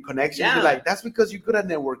same connection. Yeah. Like, that's because you're good at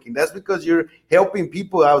networking. That's because you're helping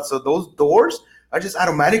people out. So those doors are just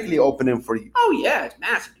automatically opening for you. Oh yeah, it's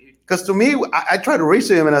massive. Because to me, I tried to reach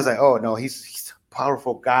him, and I was like, oh, no, he's a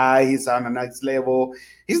powerful guy. He's on a next level.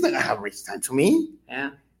 He's not going to have reach time to me.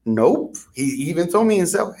 Yeah. Nope. He even told me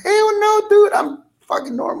himself, hell no, dude. I'm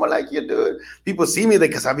fucking normal like you, dude. People see me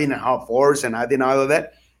because I've been in Hot Force and I did all of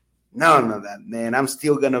that. None of that, man. I'm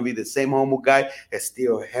still going to be the same homo guy and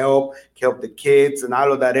still help the kids and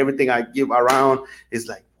all of that. Everything I give around is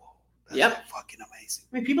like, whoa, that's fucking amazing.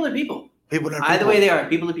 I mean, people are people. Either way they are,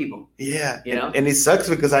 people are people. Yeah. You know? And it sucks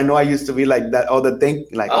because I know I used to be like that other thing,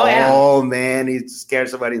 like, oh man, he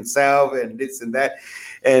cares about himself and this and that.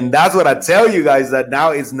 And that's what I tell you guys, that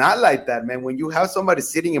now it's not like that, man. When you have somebody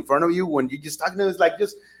sitting in front of you, when you just talking to him, it's like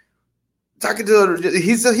just talking to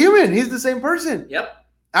he's a human. He's the same person. Yep.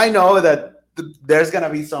 I know that there's going to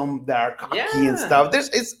be some that are cocky and stuff.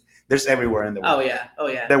 There's everywhere in the world. Oh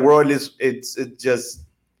yeah. The world it's just,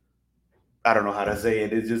 I don't know how to say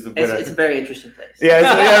it. It's just it's a very interesting place. Yeah,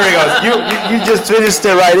 there we go. You just finished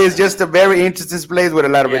it right. It's just a very interesting place with a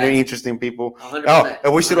lot of very interesting people. 100%. Oh,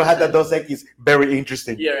 and we should have had that Dos Equis. Very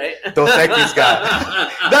interesting. Yeah, right. Dos Equis guy.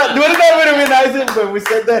 That would have been nice when we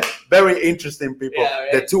said that. Very interesting people. Yeah,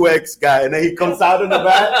 right? The 2X guy, and then he comes out in the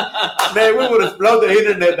back. Man, we would explode the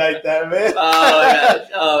internet like that, man.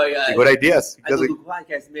 Oh my gosh. Good ideas. I don't do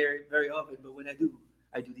podcasts very often, but when I do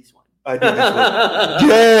this one. I do this one.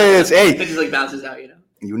 Yes. Hey. It just like bounces out, you know.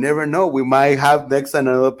 You never know. We might have next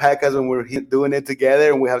another podcast when we're doing it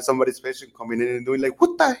together, and we have somebody special coming in and doing like,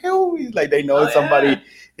 what the hell? Like they know somebody.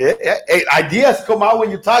 Yeah. Hey, ideas come out when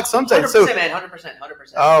you talk sometimes. 100%, man.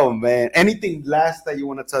 100%. Oh man. Anything last that you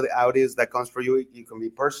want to tell the audience that comes for you? You can be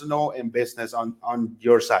personal and business on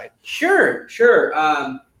your side. Sure.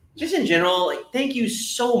 Just in general, like, thank you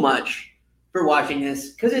so much for watching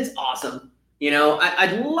this because it's awesome. You know,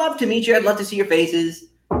 I'd love to meet you. I'd love to see your faces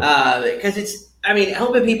because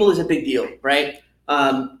helping people is a big deal, right?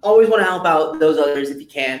 Always want to help out those others if you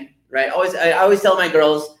can, right? I always tell my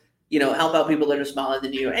girls, you know, help out people that are smaller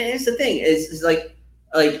than you. And it's the thing is like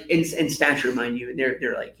in stature, mind you, and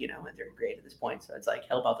they're like, you know, and they're great at this point. So it's like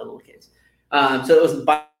help out the little kids. So it wasn't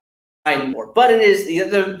buying more, but it is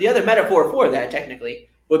the other metaphor for that technically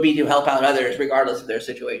would be to help out others regardless of their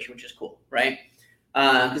situation, which is cool, right?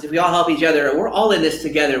 Because if we all help each other, we're all in this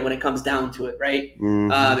together when it comes down to it, right?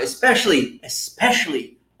 Mm-hmm. Especially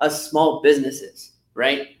us small businesses,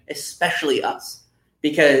 right? Especially us,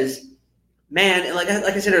 because man, like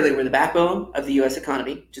I said earlier, we're the backbone of the U.S.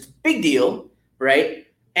 economy, which is a big deal, right?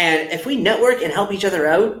 And if we network and help each other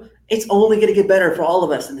out, it's only going to get better for all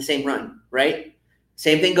of us in the same run, right?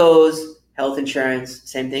 Same thing goes health insurance.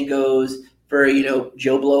 Same thing goes for, you know,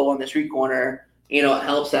 Joe Blow on the street corner. You know, it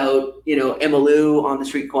helps out, you know, Emma Lou on the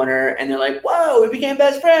street corner, and they're like, whoa, we became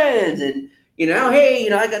best friends. And, you know, hey, you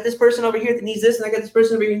know, I got this person over here that needs this, and I got this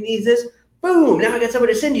person over here that needs this. Boom, now I got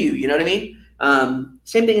somebody to send you. You know what I mean?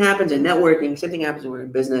 Same thing happens in networking. Same thing happens when we're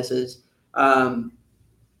in businesses.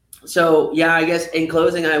 So yeah, I guess in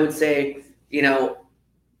closing, I would say,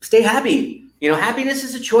 stay happy. Happiness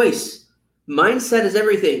is a choice. Mindset is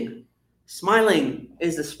everything. Smiling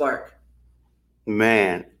is the spark.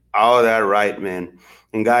 Man, all that right, man.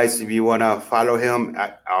 And guys, if you want to follow him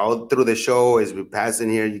all through the show as we pass in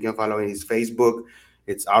here, you can follow his Facebook.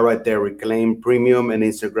 It's all right there, Reclaim Premium, and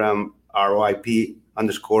Instagram,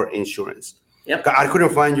 ROIP_insurance. Yep. I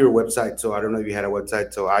couldn't find your website, so I don't know if you had a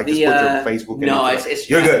website. So I just put your Facebook. No,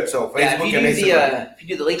 you're good. So Facebook and Instagram. If you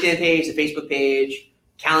do the LinkedIn page, the Facebook page,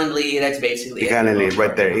 Calendly, that's basically Calendly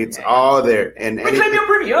right there. It's all there. And Reclaim your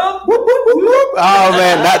premium. Whoop, whoop, whoop, whoop. Oh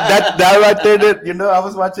man, that right there. I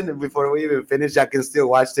was watching it before we even finished. I can still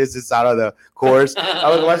watch this. It's out of the course. I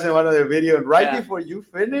was watching one of the videos, and right before you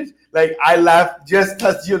finished, like I laughed just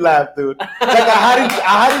as you laughed, dude. Like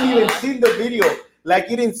I hadn't even seen the video.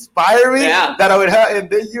 Like it inspired me that I would have, and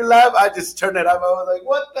then you laugh. I just turned it up. I was like,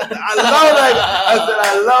 "What? I love that guy." I said,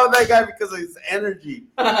 "I love that guy because of his energy.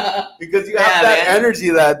 Because you have that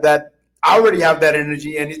energy that I already have that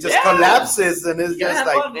energy, and it just collapses, and it's just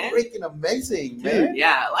like freaking amazing, man."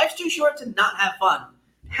 Yeah, life's too short to not have fun.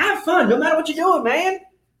 Have fun, no matter what you're doing, man.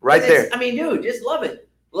 Right there. I mean, dude, just love it,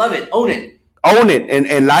 own it. Own it,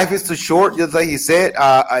 and life is too short, just like he said.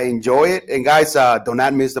 I enjoy it, and guys, do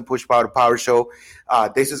not miss the Push Power Show.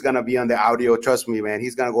 This is gonna be on the audio. Trust me, man.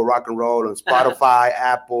 He's gonna go rock and roll on Spotify,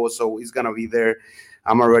 Apple, so he's gonna be there.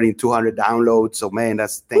 I'm already in 200 downloads, so man,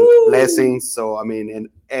 that's blessings. So I mean,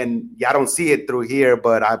 and y'all don't see it through here,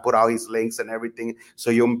 but I put all his links and everything,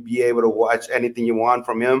 so you'll be able to watch anything you want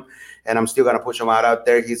from him. And I'm still gonna push him out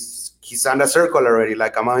there. He's on the circle already.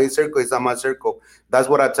 Like I'm on his circle, he's on my circle. That's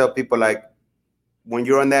what I tell people. Like, when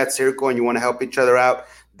you're on that circle and you want to help each other out,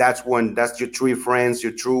 that's your true friends,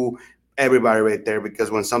 your true everybody right there.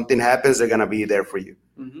 Because when something happens, they're gonna be there for you.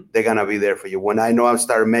 Mm-hmm. They're gonna be there for you. When I know I've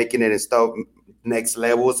started making it and stuff, next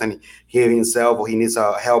levels, and he himself or he needs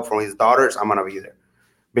help from his daughters, I'm gonna be there.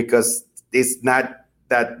 Because it's not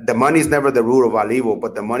that the money is never the root of all evil,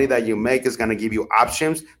 but the money that you make is gonna give you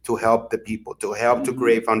options to help the people, to help to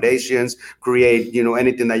create foundations, create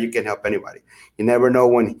anything that you can help anybody. You never know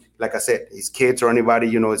when, like I said, his kids or anybody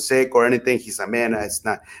is sick or anything. He's like, man, it's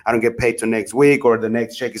not. I don't get paid till next week, or the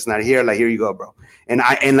next check is not here. Like, here you go, bro. And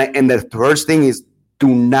the first thing is, do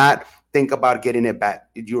not think about getting it back.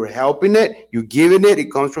 If you're helping it, you're giving it.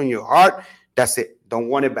 It comes from your heart. That's it. Don't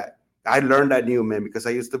want it back. I learned that new, man, because I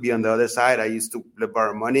used to be on the other side. I used to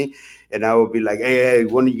borrow money, and I would be like, hey,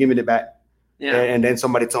 when are you giving it back? Yeah. And then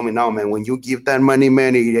somebody told me, no, man, when you give that money,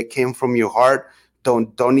 man, it came from your heart.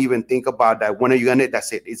 Don't even think about that. When are you gonna?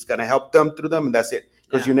 That's it. It's gonna help them through them, and that's it.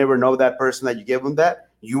 Because you never know that person that you gave him that.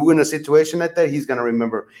 You in a situation like that, he's gonna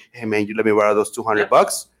remember. Hey, man, you let me borrow those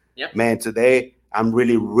 $200. Yep. Man, today I'm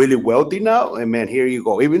really, really wealthy now, and man, here you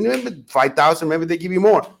go. Even if 5,000, maybe they give you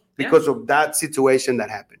more because of that situation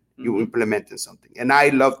that happened. Mm-hmm. You implementing something, and I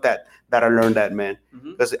love that I learned that, man,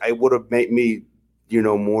 because it would have made me,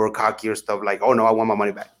 more cocky or stuff like, oh no, I want my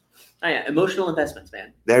money back. Oh, yeah. Emotional investments,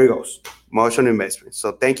 man. There he goes. Emotional investments.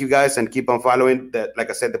 So thank you guys, and keep on following that. Like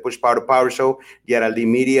I said, the Push Power Show,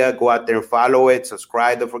 Geraldine Media. Go out there and follow it.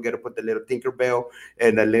 Subscribe. Don't forget to put the little Tinkerbell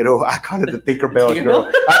and the little, I call it the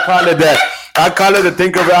Tinkerbell. I call it that. I call it the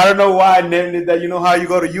Tinkerbell. I don't know why I named it that. You know how you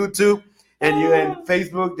go to YouTube and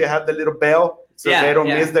Facebook, they have the little bell. So they don't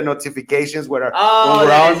miss the notifications when we're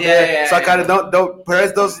on there. So I kind of don't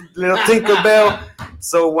press those little Tinkerbell.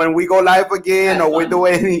 So when we go live again, or we do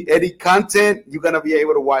any content, you're gonna be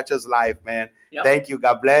able to watch us live, man. Yep. Thank you.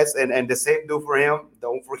 God bless. And the same do for him.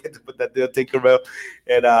 Don't forget to put that little Tinkerbell.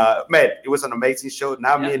 And man, it was an amazing show.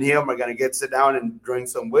 Now me and him are gonna sit down and drink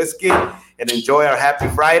some whiskey and enjoy our happy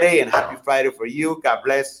Friday. And happy Friday for you. God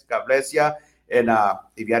bless. God bless ya. And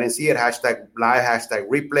if you didn't see it, hashtag live, hashtag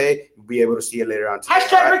replay. You'll be able to see it later on today.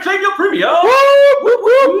 Hashtag reclaim your premium. Woo, woo,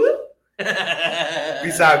 woo.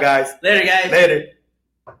 Peace out, guys. Later, guys. Later.